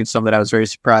guys were picking some that I was very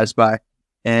surprised by.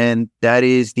 And that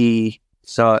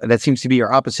seems to be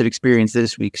your opposite experience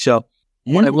this week. So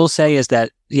what I will say is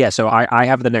that, so I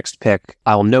have the next pick.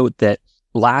 I'll note that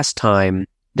last time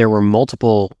there were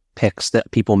multiple picks that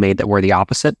people made that were the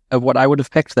opposite of what I would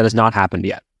have picked. That has not happened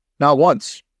yet. Not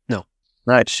once. No.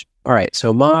 Nice. All right.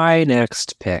 So my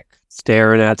next pick,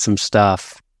 staring at some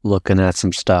stuff, looking at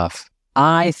some stuff.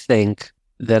 I think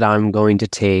that I'm going to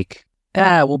take,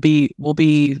 we'll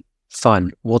be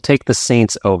fun. We'll take the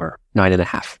Saints over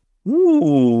 9.5.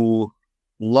 Ooh,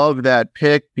 love that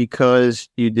pick because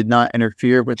you did not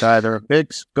interfere with either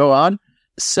picks. Go on.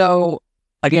 So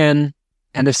again,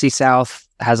 NFC South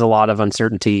has a lot of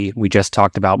uncertainty. We just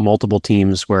talked about multiple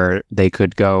teams where they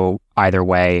could go either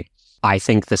way. I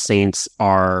think the Saints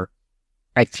I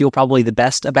feel probably the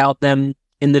best about them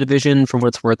in the division. For what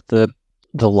it's worth,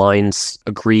 the lines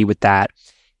agree with that.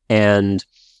 And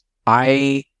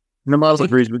the model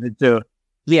agrees with it too.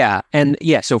 Yeah. And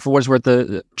so for what it's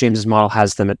worth, James's model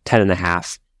has them at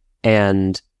 10.5.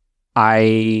 And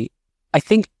I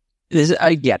think this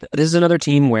is another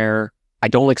team where I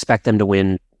don't expect them to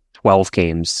win 12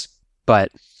 games,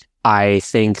 but I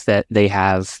think that they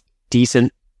have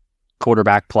decent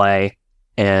quarterback play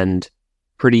and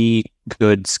pretty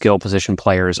good skill position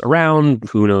players around.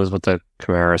 Who knows what the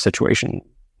Kamara situation,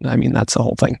 I mean, that's the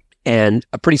whole thing. And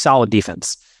a pretty solid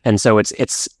defense. And so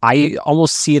I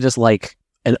almost see it as like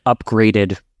an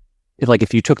upgraded,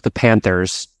 if you took the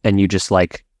Panthers and you just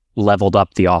like leveled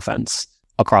up the offense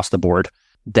across the board,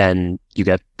 then you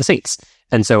get the Saints.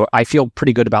 And so I feel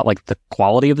pretty good about like the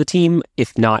quality of the team,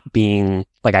 if not being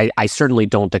like, I certainly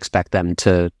don't expect them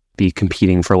to be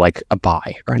competing for like a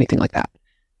bye or anything like that.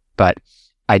 But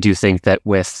I do think that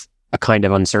with a kind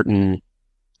of uncertain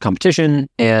competition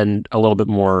and a little bit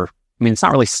more, I mean, it's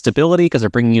not really stability because they're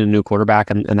bringing in a new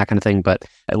quarterback and that kind of thing, but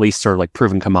at least sort of like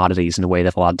proven commodities in a way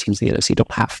that a lot of teams in the NFC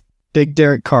don't have. Big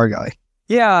Derek Carr guy.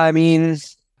 Yeah, I mean,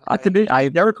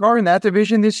 Derek Carr in that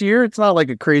division this year, it's not like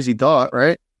a crazy thought,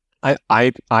 right?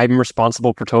 I'm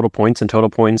responsible for total points, and total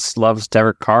points loves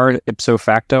Derek Carr. Ipso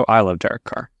facto, I love Derek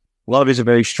Carr. Love is a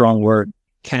very strong word.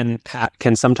 Can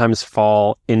sometimes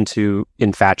fall into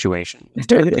infatuation.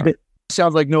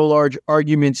 Sounds like no large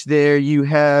arguments there. You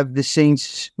have the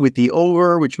Saints with the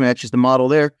over, which matches the model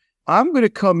there. I'm going to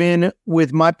come in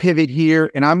with my pivot here,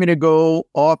 and I'm going to go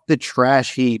off the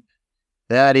trash heap.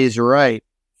 That is right.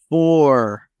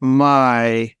 For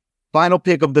my final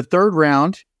pick of the third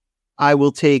round, I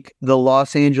will take the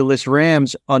Los Angeles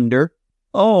Rams under.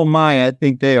 Oh my, I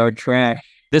think they are trash.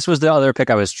 This was the other pick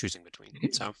I was choosing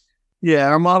between. So yeah,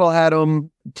 our model had them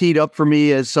teed up for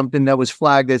me as something that was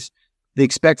flagged as they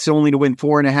expect only to win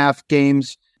 4.5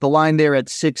 games. The line there at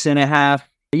 6.5.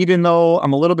 Even though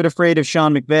I'm a little bit afraid of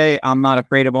Sean McVay, I'm not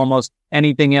afraid of almost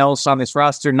anything else on this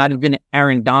roster, not even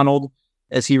Aaron Donald,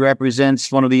 as he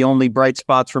represents one of the only bright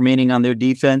spots remaining on their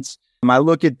defense. I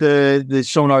look at the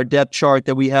Sonar depth chart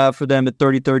that we have for them at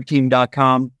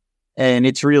 33rdteam.com, and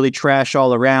it's really trash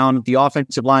all around. The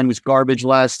offensive line was garbage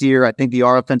last year. I think the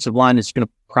offensive line is going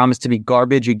to promise to be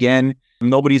garbage again.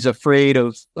 Nobody's afraid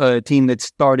of a team that's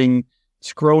starting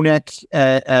Skronek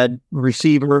at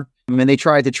receiver. I mean, they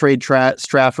tried to trade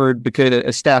Stafford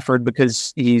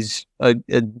because he's a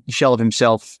shell of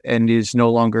himself and is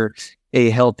no longer a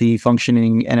healthy,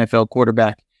 functioning NFL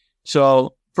quarterback.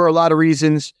 So for a lot of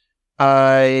reasons,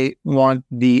 I want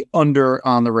the under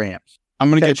on the Rams. I'm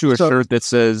going to get you a shirt that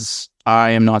says, I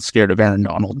am not scared of Aaron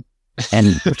Donald.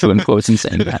 And put you in quotes and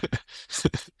saying that.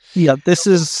 Yeah, this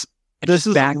is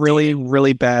a really,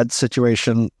 really bad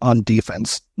situation on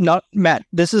defense. Not Matt,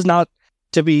 this is not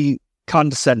to be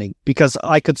condescending because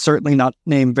I could certainly not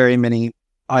name very many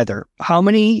either. How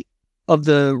many of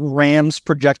the Rams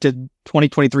projected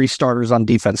 2023 starters on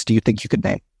defense do you think you could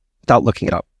name without looking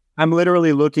it up? I'm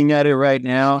literally looking at it right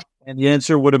now. And the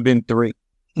answer would have been 3.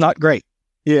 Not great.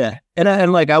 Yeah. And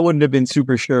I wouldn't have been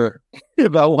super sure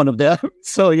about one of them.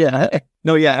 So yeah.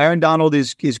 No, yeah, Aaron Donald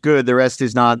is good. The rest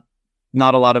is not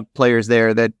a lot of players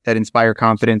there that inspire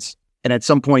confidence. And at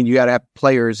some point you got to have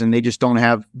players, and they just don't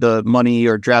have the money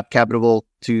or draft capital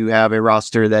to have a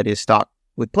roster that is stocked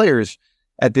with players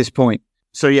at this point.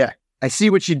 So yeah, I see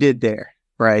what you did there,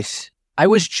 Bryce. I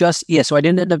was just, so I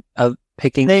didn't end up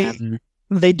picking.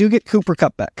 They do get Cooper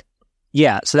Kupp back.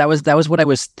 Yeah, so that was what I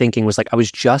was thinking, was like, I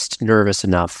was just nervous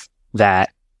enough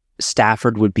that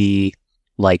Stafford would be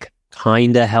like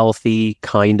kind of healthy,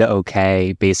 kind of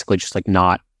okay, basically just like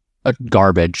not a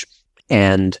garbage.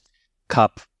 And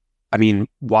Kupp, I mean,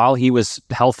 while he was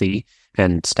healthy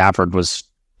and Stafford was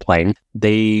playing,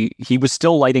 he was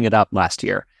still lighting it up last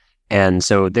year. And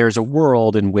so there's a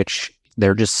world in which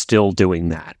they're just still doing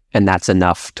that. And that's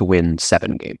enough to win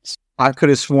 7 games. I could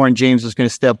have sworn James was going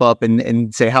to step up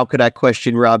and say, how could I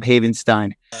question Rob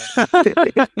Havenstein?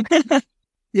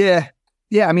 Yeah.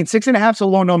 Yeah. I mean, 6.5 is a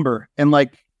low number. And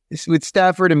like with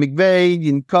Stafford and McVay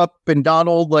and Kupp and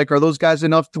Donald, like, are those guys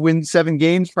enough to win 7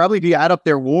 games? Probably if you add up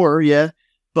their WAR. Yeah.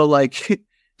 But like,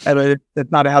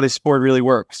 that's not how this sport really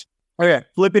works. Okay.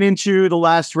 Flipping into the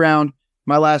last round,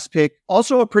 my last pick,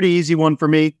 also a pretty easy one for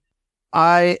me.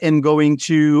 I am going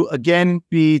to again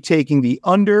be taking the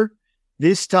under.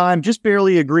 This time, just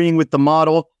barely agreeing with the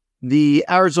model. The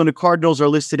Arizona Cardinals are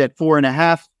listed at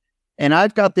 4.5, and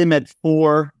I've got them at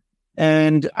 4.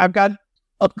 And I've got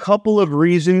a couple of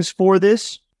reasons for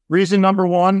this. Reason number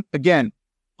 1, again,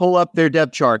 pull up their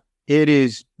depth chart. It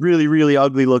is really, really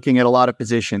ugly looking at a lot of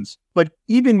positions. But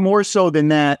even more so than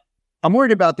that, I'm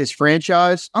worried about this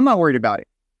franchise. I'm not worried about it.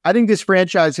 I think this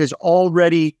franchise has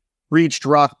already reached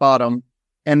rock bottom,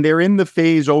 and they're in the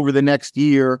phase over the next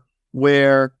year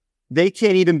where they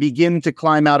can't even begin to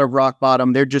climb out of rock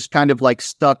bottom. They're just kind of like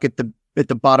stuck at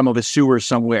the bottom of a sewer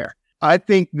somewhere. I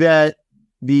think that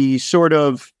the sort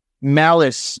of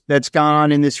malice that's gone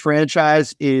on in this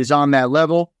franchise is on that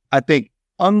level. I think,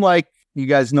 unlike, you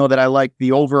guys know that I like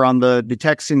the over on the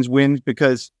Texans wins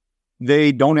because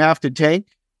they don't have to tank.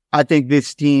 I think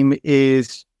this team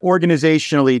is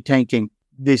organizationally tanking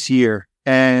this year.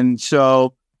 And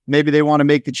so maybe they want to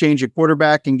make the change at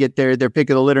quarterback and get their pick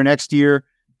of the litter next year.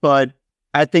 But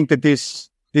I think that this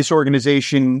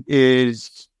organization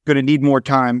is going to need more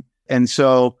time. And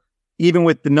so even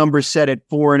with the numbers set at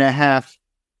 4.5,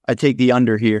 I take the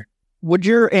under here. Would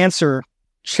your answer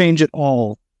change at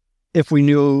all if we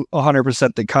knew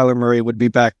 100% that Kyler Murray would be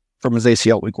back from his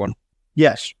ACL week 1?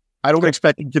 Yes. I don't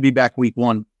expect him to be back week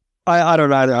 1. I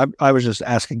don't either. I was just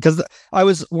asking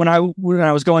because when I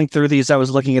was going through these, I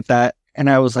was looking at that and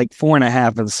I was like,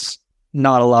 4.5 is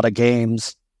not a lot of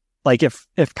games. Like if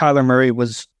Kyler Murray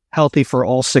was healthy for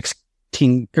all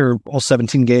 16 or all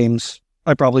 17 games,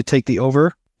 I'd probably take the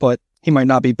over, but he might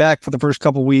not be back for the first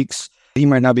couple weeks. He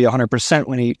might not be 100%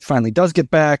 when he finally does get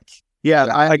back. Yeah,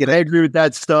 I agree with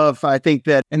that stuff. I think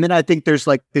that, and then I think there's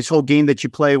like this whole game that you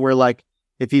play where like,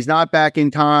 if he's not back in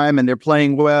time and they're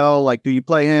playing well, like, do you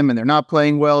play him and they're not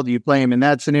playing well? Do you play him in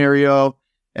that scenario?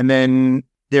 And then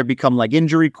there become like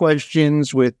injury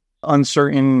questions with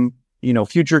uncertain,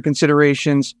 future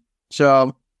considerations.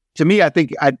 So to me, I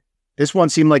think this one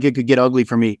seemed like it could get ugly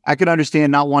for me. I could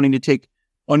understand not wanting to take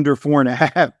under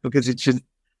 4.5 because it's just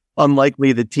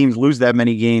unlikely that teams lose that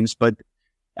many games. But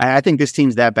I think this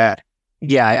team's that bad.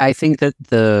 Yeah, I think that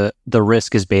the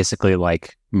risk is basically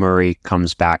like Murray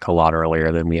comes back a lot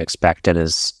earlier than we expect and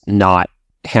is not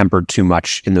hampered too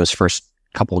much in those first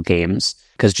couple games,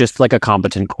 because just like a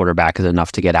competent quarterback is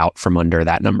enough to get out from under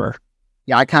that number.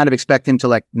 Yeah, I kind of expect him to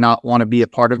like not want to be a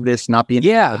part of this, not be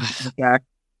back.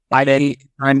 By the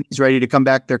time he's ready to come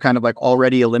back, they're kind of like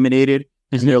already eliminated.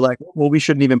 Mm-hmm. And they're like, well, we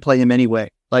shouldn't even play him anyway.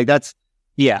 Like that's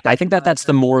I think that's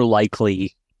the more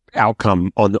likely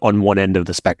outcome on one end of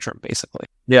the spectrum, basically.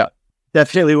 Yeah,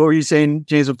 definitely. What were you saying,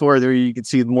 James, before? There you could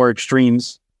see more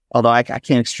extremes. Although I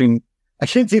can't see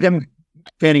them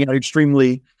panning out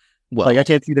extremely well. Like I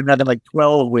can't see them having like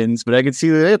 12 wins, but I can see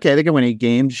that, okay, they can win 8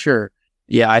 games, sure.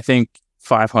 Yeah, I think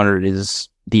 500 is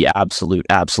the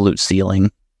absolute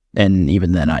ceiling. And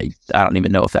even then, I don't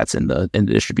even know if that's in the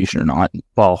distribution or not.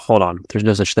 Well, hold on. There's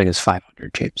no such thing as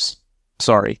 500, James.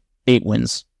 Sorry, 8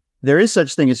 wins. There is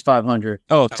such thing as 500.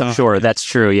 Oh, sure. That's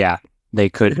true. Yeah. They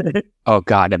could. Oh,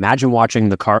 God. Imagine watching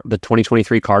the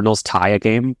 2023 Cardinals tie a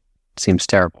game. Seems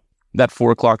terrible. That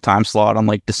 4:00 time slot on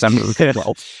like December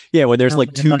 12th. Yeah, when there's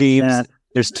like 2 games.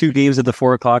 There's 2 games at the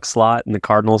 4:00 slot and the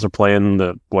Cardinals are playing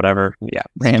the whatever. Yeah.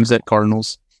 Rams at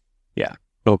Cardinals. Yeah.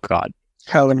 Oh, God.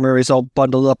 Kyler Murray's all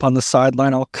bundled up on the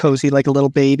sideline, all cozy like a little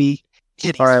baby.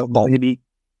 All right, baby.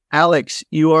 Alex,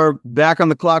 you are back on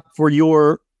the clock for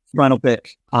your final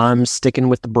pick. I'm sticking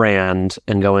with the brand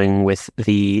and going with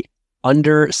the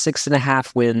under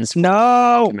 6.5 wins.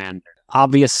 No! Commander.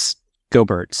 Obvious, go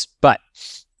Birds. But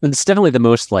it's definitely the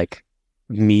most like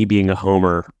me being a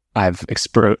homer I've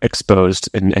exposed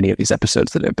in any of these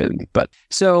episodes that I've been. But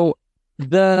so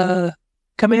the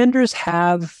Commanders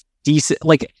have decent,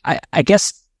 like, I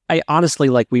guess I honestly,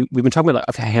 like, we've been talking about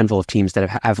a handful of teams that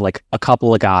have like a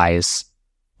couple of guys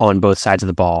on both sides of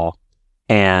the ball,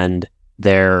 and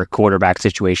their quarterback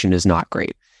situation is not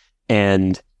great.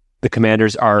 And the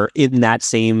Commanders are in that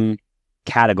same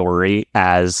category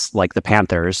as like the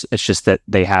Panthers. It's just that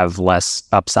they have less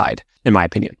upside, in my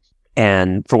opinion.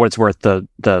 And for what it's worth,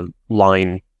 the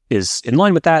line is in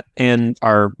line with that, and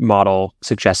our model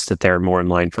suggests that they're more in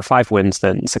line for 5 wins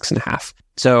than 6.5.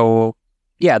 So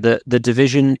yeah, the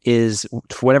division is,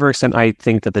 to whatever extent I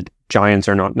think that the Giants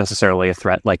are not necessarily a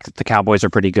threat, like the Cowboys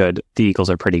are pretty good, the Eagles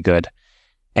are pretty good.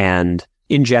 And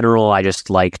in general, I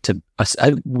just like to,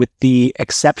 with the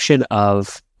exception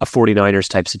of a 49ers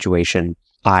type situation,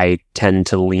 I tend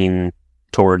to lean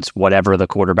towards whatever the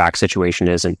quarterback situation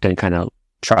is and kind of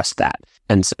trust that.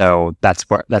 And so that's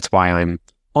why I'm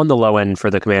on the low end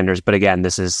for the Commanders. But again,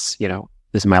 this is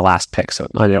my last pick, so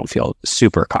I don't feel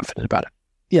super confident about it.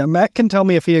 Yeah, Matt can tell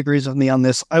me if he agrees with me on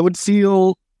this. I would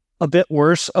feel a bit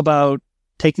worse about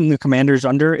taking the Commanders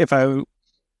under if I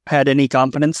had any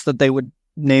confidence that they would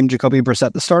name Jacoby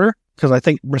Brissett the starter, because I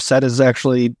think Brissett is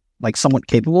actually like somewhat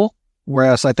capable,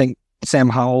 whereas I think Sam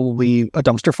Howell will be a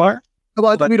dumpster fire.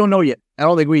 Well, we don't know yet. I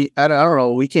don't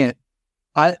know. We can't.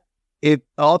 If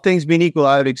all things being equal,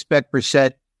 I would expect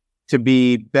Brissett to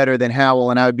be better than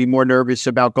Howell, and I would be more nervous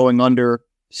about going under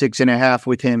 6.5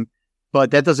 with him.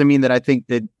 But that doesn't mean that I think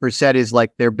that Brissett is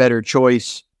like their better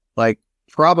choice. Like,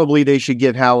 probably they should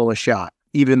give Howell a shot,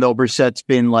 even though Brissett's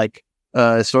been like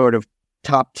sort of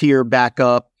top tier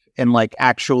backup and like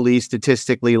actually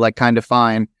statistically like kind of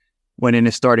fine when in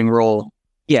a starting role.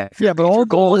 Yeah, but if your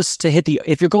goal is to hit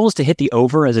the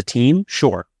over as a team,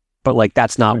 sure. But like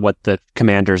that's not what the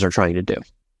Commanders are trying to do.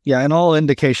 Yeah, and all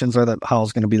indications are that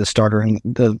Howell's going to be the starter, and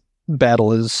the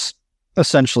battle is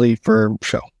essentially for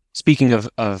show. Speaking of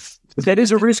that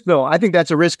is a risk, though. I think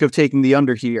that's a risk of taking the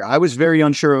under here. I was very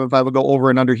unsure if I would go over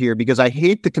and under here because I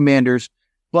hate the Commanders,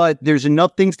 but there's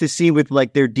enough things to see with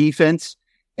like their defense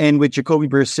and with Jacoby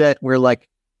Brissett where like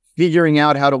figuring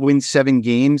out how to win 7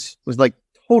 games was like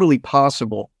totally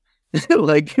possible.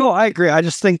 Like, no, I agree. I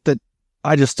just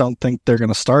don't think they're going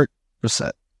to start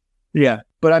Brissett. Yeah,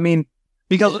 but I mean,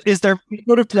 because to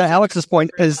Alex's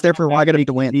point, is their prerogative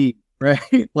to win,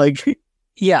 right? Like,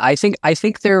 yeah, I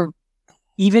think they're,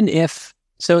 even if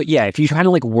you try to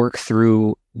like work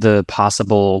through the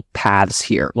possible paths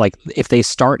here, like if they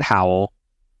start Howell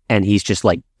and he's just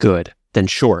like good, then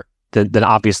sure, then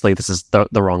obviously this is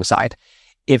the wrong side.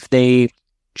 If they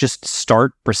just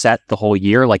start Brissett the whole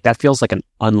year, like that feels like an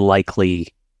unlikely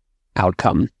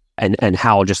outcome. And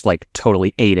Howell just like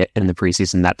totally ate it in the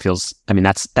preseason. That feels, I mean,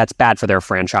 that's bad for their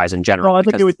franchise in general. Well, I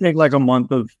think it would take like a month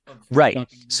of right.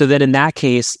 So then in that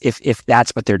case, if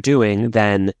that's what they're doing,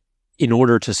 then in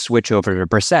order to switch over to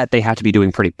Brissett, they have to be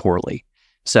doing pretty poorly.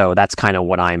 So that's kind of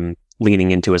what I'm leaning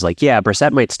into, is like, yeah,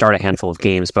 Brissett might start a handful of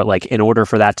games, but like in order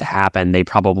for that to happen, they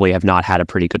probably have not had a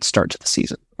pretty good start to the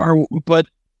season. But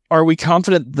are we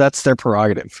confident that's their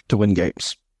prerogative to win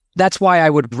games? That's why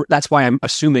I'm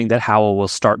assuming that Howell will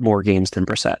start more games than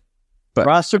Brissett. But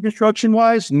roster construction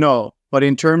wise, no. But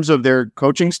in terms of their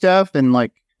coaching staff and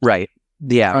like, right,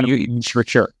 yeah, for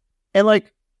sure. And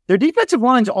like their defensive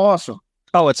line's awesome.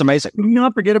 Oh, it's amazing. Do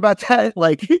not forget about that.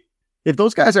 Like, if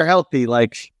those guys are healthy,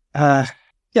 like, yeah,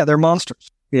 they're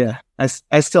monsters. Yeah,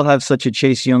 I still have such a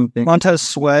Chase Young thing. Montez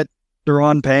Sweat,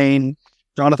 Daron Payne,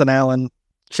 Jonathan Allen,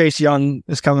 Chase Young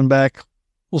is coming back.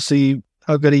 We'll see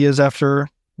how good he is after.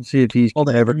 See if he's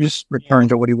ever just returned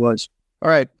to what he was. All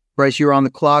right, Bryce, you're on the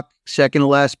clock. Second to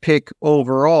last pick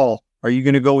overall. Are you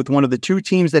going to go with one of the 2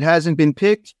 teams that hasn't been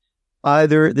picked,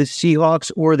 either the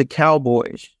Seahawks or the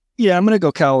Cowboys? Yeah, I'm going to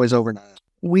go Cowboys overnight.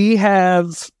 We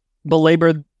have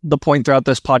belabored the point throughout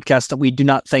this podcast that we do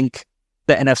not think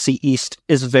the NFC East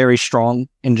is very strong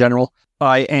in general.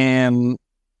 I am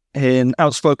an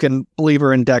outspoken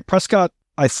believer in Dak Prescott.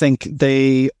 I think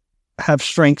they have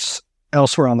strengths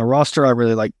elsewhere on the roster. I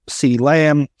really like CeeDee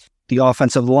Lamb. The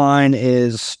offensive line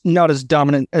is not as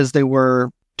dominant as they were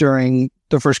during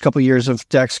the first couple of years of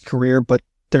Dak's career, but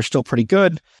they're still pretty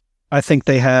good. I think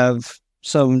they have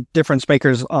some difference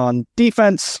makers on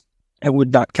defense. I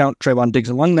would not count Trayvon Diggs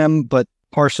among them, but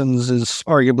Parsons is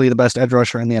arguably the best edge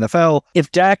rusher in the NFL.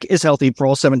 If Dak is healthy for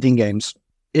all 17 games,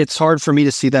 it's hard for me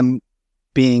to see them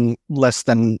being less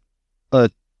than a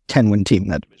 10-win team in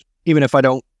that division. Even if I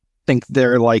don't think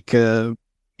they're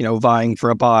vying for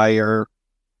a bye or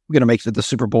going to make it to the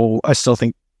Super Bowl, I still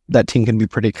think that team can be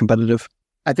pretty competitive.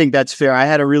 I think that's fair. I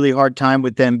had a really hard time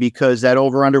with them because that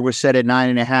over-under was set at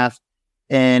 9.5,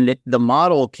 and the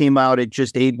model came out at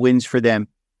just 8 wins for them.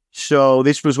 So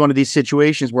this was one of these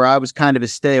situations where I was kind of a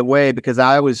stay away because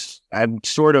I'm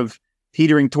sort of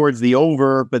teetering towards the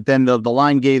over, but then the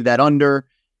line gave that under.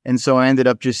 And so I ended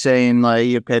up just saying,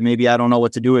 okay, maybe I don't know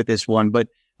what to do with this one. But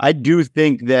I do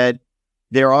think that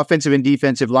their offensive and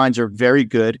defensive lines are very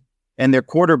good, and their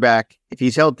quarterback, if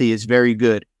he's healthy, is very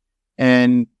good.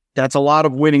 And that's a lot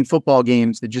of winning football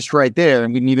games that just right there.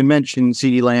 And we didn't even mention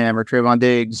CeeDee Lamb or Trayvon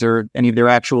Diggs or any of their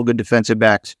actual good defensive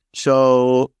backs.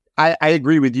 So I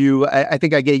agree with you. I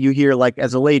think I get you here. Like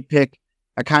as a late pick,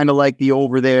 I kind of like the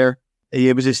over there.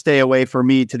 It was a stay away for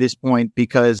me to this point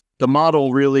because the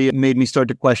model really made me start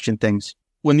to question things.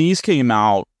 When these came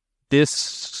out,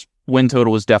 this win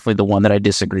total was definitely the one that I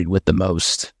disagreed with the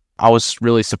most. I was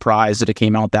really surprised that it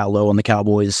came out that low on the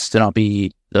Cowboys to not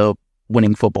be the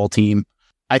winning football team.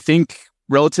 I think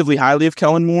relatively highly of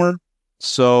Kellen Moore,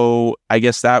 so I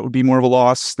guess that would be more of a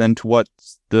loss than to what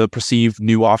the perceived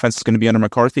new offense is going to be under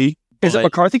McCarthy. Is it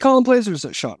McCarthy calling plays or is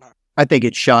it Schottenheimer? I think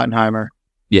it's Schottenheimer.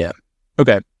 Yeah.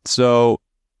 Okay. So,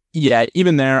 yeah,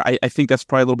 even there, I think that's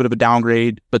probably a little bit of a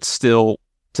downgrade, but still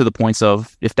to the points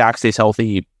of if Dak stays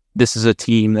healthy, this is a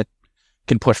team that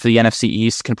can push for the NFC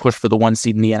East, can push for the 1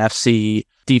 seed in the NFC.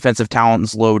 Defensive talent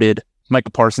is loaded.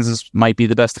 Michael Parsons might be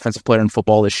the best defensive player in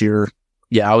football this year.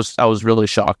 Yeah, I was really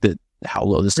shocked at how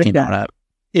low this came out at.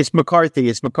 It's McCarthy.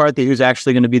 It's McCarthy who's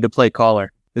actually going to be the play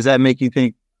caller. Does that make you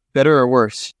think better or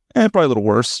worse? Probably a little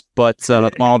worse, but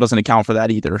the model doesn't account for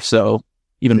that either. So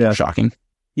even more shocking.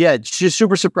 Yeah, it's just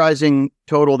super surprising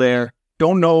total there.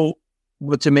 Don't know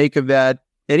what to make of that.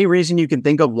 Any reason you can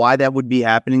think of why that would be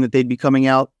happening, that they'd be coming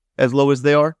out as low as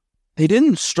they are? They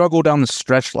didn't struggle down the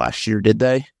stretch last year, did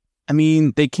they? I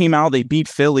mean, they came out, they beat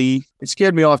Philly. It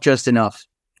scared me off just enough.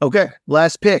 Okay,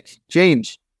 last pick.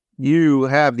 James, you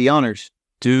have the honors.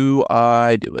 Do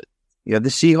I do it? You have the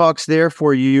Seahawks there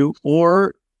for you,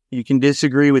 or you can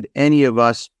disagree with any of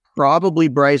us, probably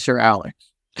Bryce or Alex.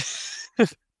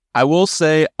 I will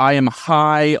say I am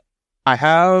high. I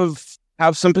have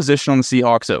some position on the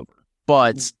Seahawks over,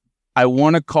 but I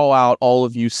want to call out all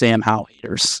of you Sam Howell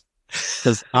haters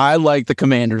because I like the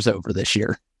Commanders over this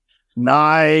year.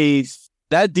 Nice.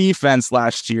 That defense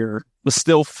last year was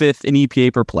still 5th in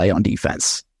EPA per play on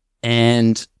defense.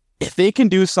 And if they can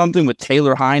do something with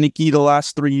Taylor Heineke the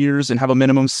last 3 years and have a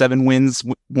minimum 7 wins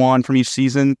won from each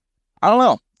season, I don't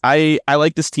know. I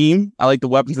like this team. I like the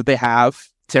weapons that they have.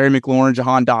 Terry McLaurin,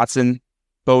 Jahan Dotson,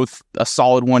 both a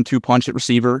solid 1-2 punch at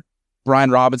receiver.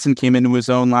 Brian Robinson came into his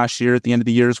own last year at the end of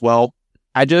the year as well.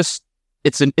 It's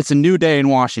a new day in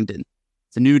Washington.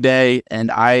 It's a new day, and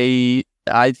I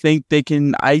think they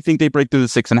can. I think they break through the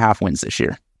 6.5 wins this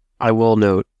year. I will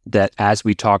note that as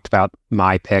we talked about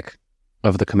my pick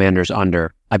of the Commanders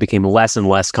under, I became less and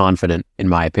less confident in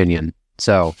my opinion.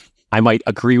 So I might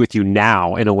agree with you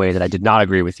now in a way that I did not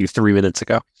agree with you 3 minutes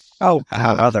ago. Oh,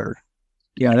 other.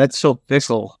 Yeah, that's so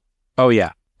fickle. Oh,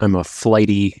 yeah. I'm a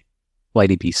flighty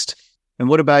beast. And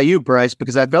what about you, Bryce?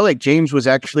 Because I felt like James was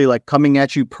actually like coming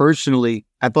at you personally.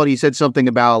 I thought he said something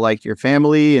about like your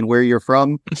family and where you're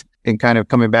from and kind of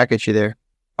coming back at you there.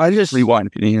 I just rewind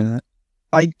if you need that.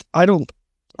 I don't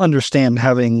understand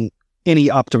having any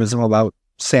optimism about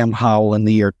Sam Howell in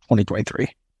the year 2023.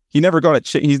 He's never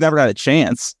had a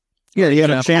chance. Yeah, he had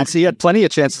a chance. He had plenty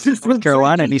of chances with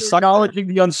Carolina, and he's acknowledging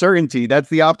the uncertainty. That's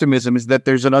the optimism, is that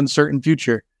there's an uncertain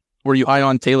future. Were you high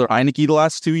on Taylor Heineke the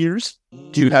last 2 years?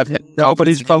 Do you have him? No, but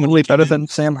he's probably better than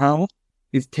Sam Howell.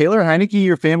 Is Taylor Heineke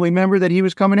your family member that he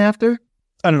was coming after?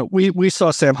 I don't know. We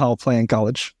saw Sam Howell play in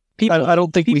college. I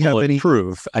don't think we have any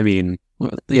proof. I mean,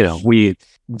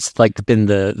 it's like been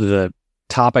the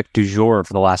topic du jour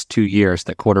for the last 2 years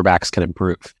that quarterbacks can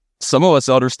improve. Some of us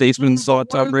elder statesmen saw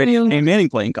Tom Brady and Peyton Manning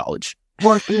play in college.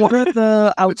 What are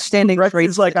the outstanding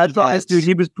traits? Like I thought this dude,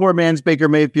 he was poor man's Baker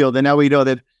Mayfield, and now we know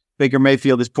that Baker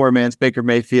Mayfield is poor man's Baker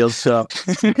Mayfield. So,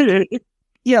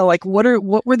 yeah, like what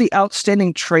were the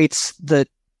outstanding traits that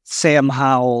Sam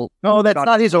Howell? No, that's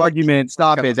not his argument.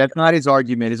 Stop it. That's not his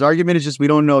argument. His argument is just we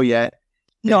don't know yet.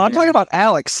 No, I'm talking about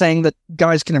Alex saying that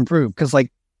guys can improve because,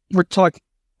 like, we're talking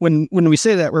when we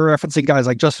say that we're referencing guys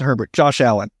like Justin Herbert, Josh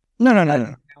Allen.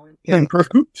 No.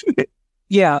 Improved.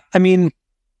 Yeah, I mean,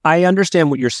 I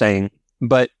understand what you're saying,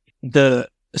 but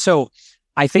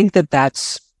I think that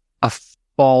that's a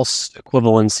false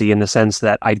equivalency in the sense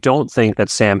that I don't think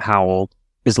that Sam Howell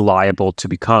is liable to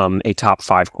become a top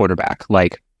 5 quarterback.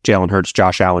 Like, Jalen Hurts,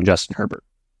 Josh Allen, Justin Herbert,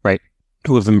 right?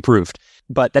 Who have improved.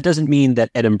 But that doesn't mean that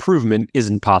an improvement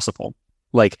isn't possible.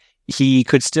 Like, he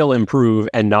could still improve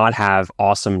and not have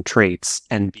awesome traits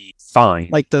and be fine.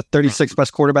 Like the 36th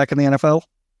best quarterback in the NFL?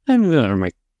 I'm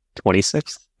like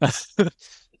 26th.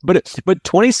 but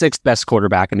 26th best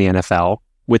quarterback in the NFL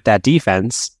with that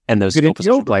defense and those skill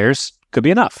position players could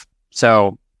be enough.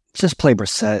 So just play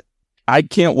Brissett. I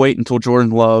can't wait until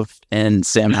Jordan Love and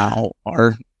Sam Howell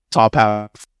are top half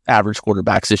average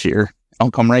quarterbacks this year.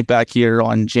 I'll come right back here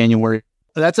on January.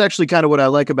 That's actually kind of what I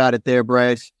like about it there,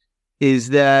 Bryce, is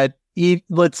that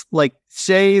let's like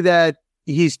say that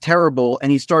he's terrible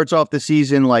and he starts off the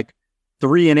season like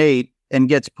 3-8 and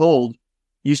gets pulled.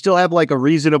 You still have like a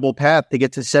reasonable path to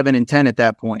get to 7-10 at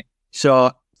that point.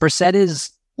 So Brissett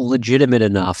is legitimate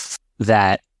enough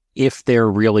that if they're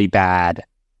really bad,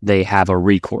 they have a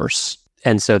recourse.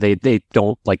 And so they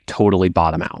don't like totally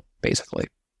bottom out, basically.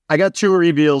 I got two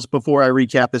reveals before I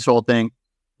recap this whole thing.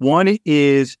 One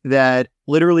is that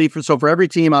literally for every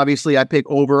team, obviously I pick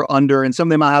over, under, and some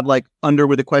of them I have like under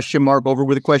with a question mark, over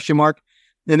with a question mark.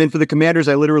 And then for the Commanders,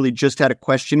 I literally just had a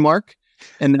question mark.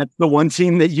 And that's the one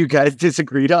team that you guys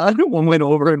disagreed on. One went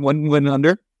over and one went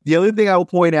under. The other thing I will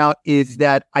point out is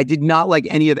that I did not like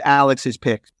any of Alex's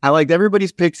picks. I liked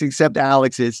everybody's picks except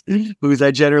Alex's, whose I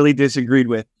generally disagreed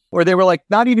with. Or they were like,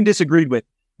 not even disagreed with.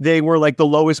 They were like the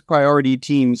lowest priority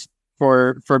teams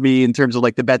for me in terms of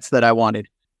like the bets that I wanted.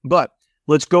 But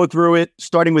let's go through it,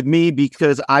 starting with me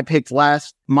because I picked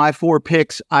last. My 4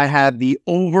 picks, I had the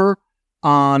over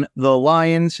on the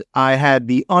Lions. I had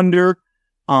the under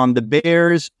on the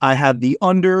Bears. I had the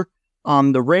under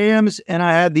on the Rams, and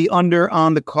I had the under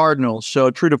on the Cardinals. So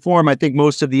true to form, I think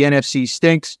most of the NFC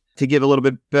stinks. To give a little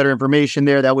bit better information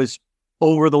there, that was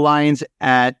over the Lions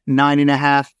at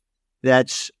 9.5.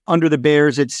 That's under the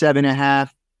Bears at 7.5,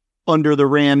 under the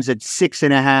Rams at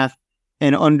 6.5,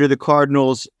 and under the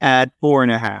Cardinals at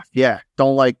 4.5. Yeah,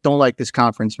 don't like this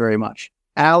conference very much.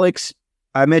 Alex,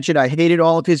 I mentioned I hated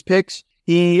all of his picks.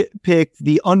 He picked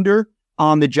the under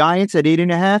on the Giants at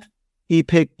 8.5. He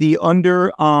picked the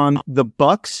under on the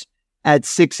Bucks at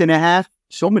 6.5.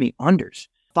 So many unders.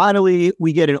 Finally,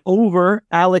 we get an over.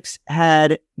 Alex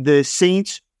had the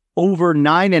Saints over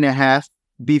 9.5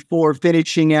 before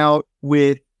finishing out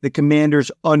with the Commanders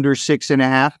under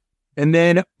 6.5. And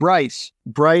then Bryce,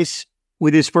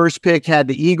 with his first pick, had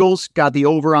the Eagles, got the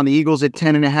over on the Eagles at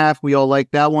 10.5. We all like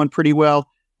that one pretty well.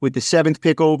 With the 7th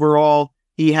pick overall,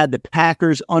 he had the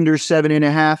Packers under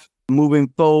 7.5. Moving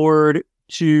forward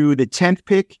to the 10th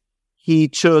pick, he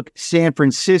took San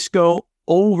Francisco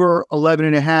over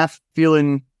 11.5,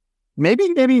 feeling maybe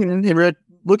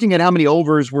looking at how many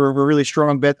overs were really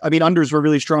strong bets. I mean, unders were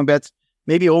really strong bets.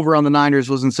 Maybe over on the Niners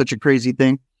wasn't such a crazy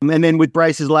thing. And then with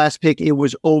Bryce's last pick, it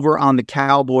was over on the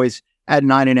Cowboys at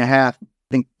 9.5. I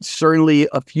think certainly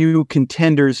a few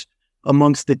contenders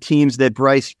amongst the teams that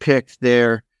Bryce picked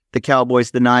there, the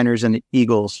Cowboys, the Niners, and the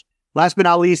Eagles. Last but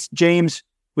not least, James,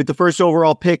 with the first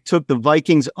overall pick, took the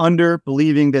Vikings under,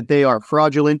 believing that they are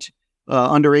fraudulent,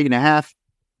 under 8.5.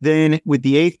 Then with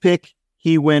the 8th pick,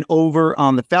 he went over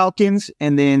on the Falcons,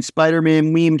 and then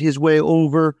Spider-Man memed his way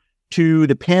over to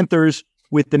the Panthers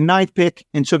with the 9th pick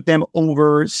and took them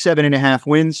over 7.5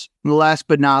 wins. And last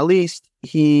but not least,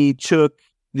 he took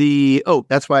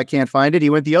that's why I can't find it. He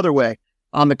went the other way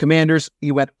on the Commanders.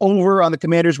 He went over on the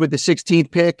Commanders with the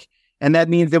 16th pick, and that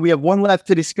means that we have one left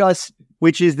to discuss,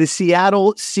 which is the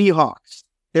Seattle Seahawks.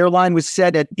 Their line was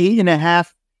set at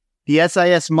 8.5. The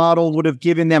SIS model would have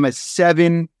given them a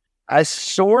 7. I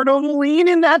sort of lean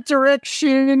in that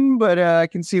direction, but I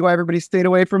can see why everybody stayed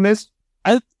away from this.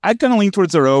 I kind of lean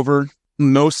towards their over,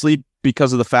 mostly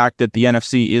because of the fact that the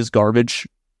NFC is garbage.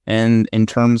 And in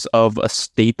terms of a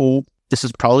staple, this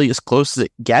is probably as close as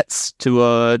it gets to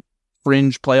a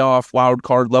fringe playoff wild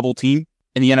card level team.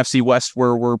 In the NFC West,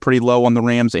 where we're pretty low on the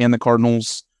Rams and the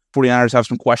Cardinals, 49ers have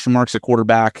some question marks at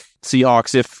quarterback.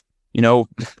 Seahawks, if,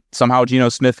 somehow Geno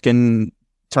Smith can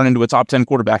turn into a top 10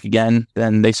 quarterback again,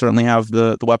 then they certainly have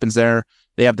the weapons there.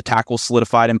 They have the tackles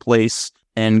solidified in place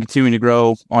and continuing to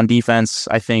grow on defense.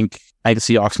 I think the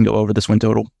Seahawks can go over this win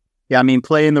total. Yeah, I mean,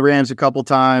 playing the Rams a couple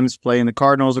times, playing the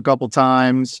Cardinals a couple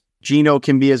times. Geno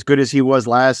can be as good as he was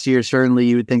last year. Certainly,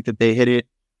 you would think that they hit it.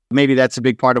 Maybe that's a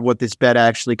big part of what this bet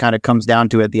actually kind of comes down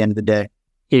to at the end of the day.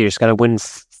 Yeah, you just got to win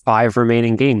 5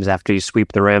 remaining games after you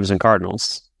sweep the Rams and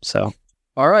Cardinals. So,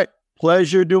 all right.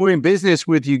 Pleasure doing business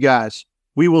with you guys.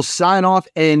 We will sign off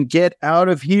and get out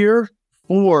of here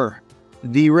for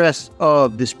the rest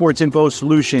of the Sports Info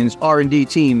Solutions R&D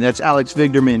team. That's Alex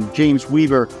Vigderman, James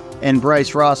Weaver, and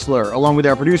Bryce Rossler, along with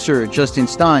our producer, Justin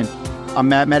Stein. I'm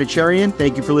Matt Maticherian.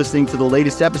 Thank you for listening to the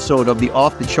latest episode of the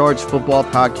Off the Charts Football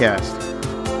Podcast.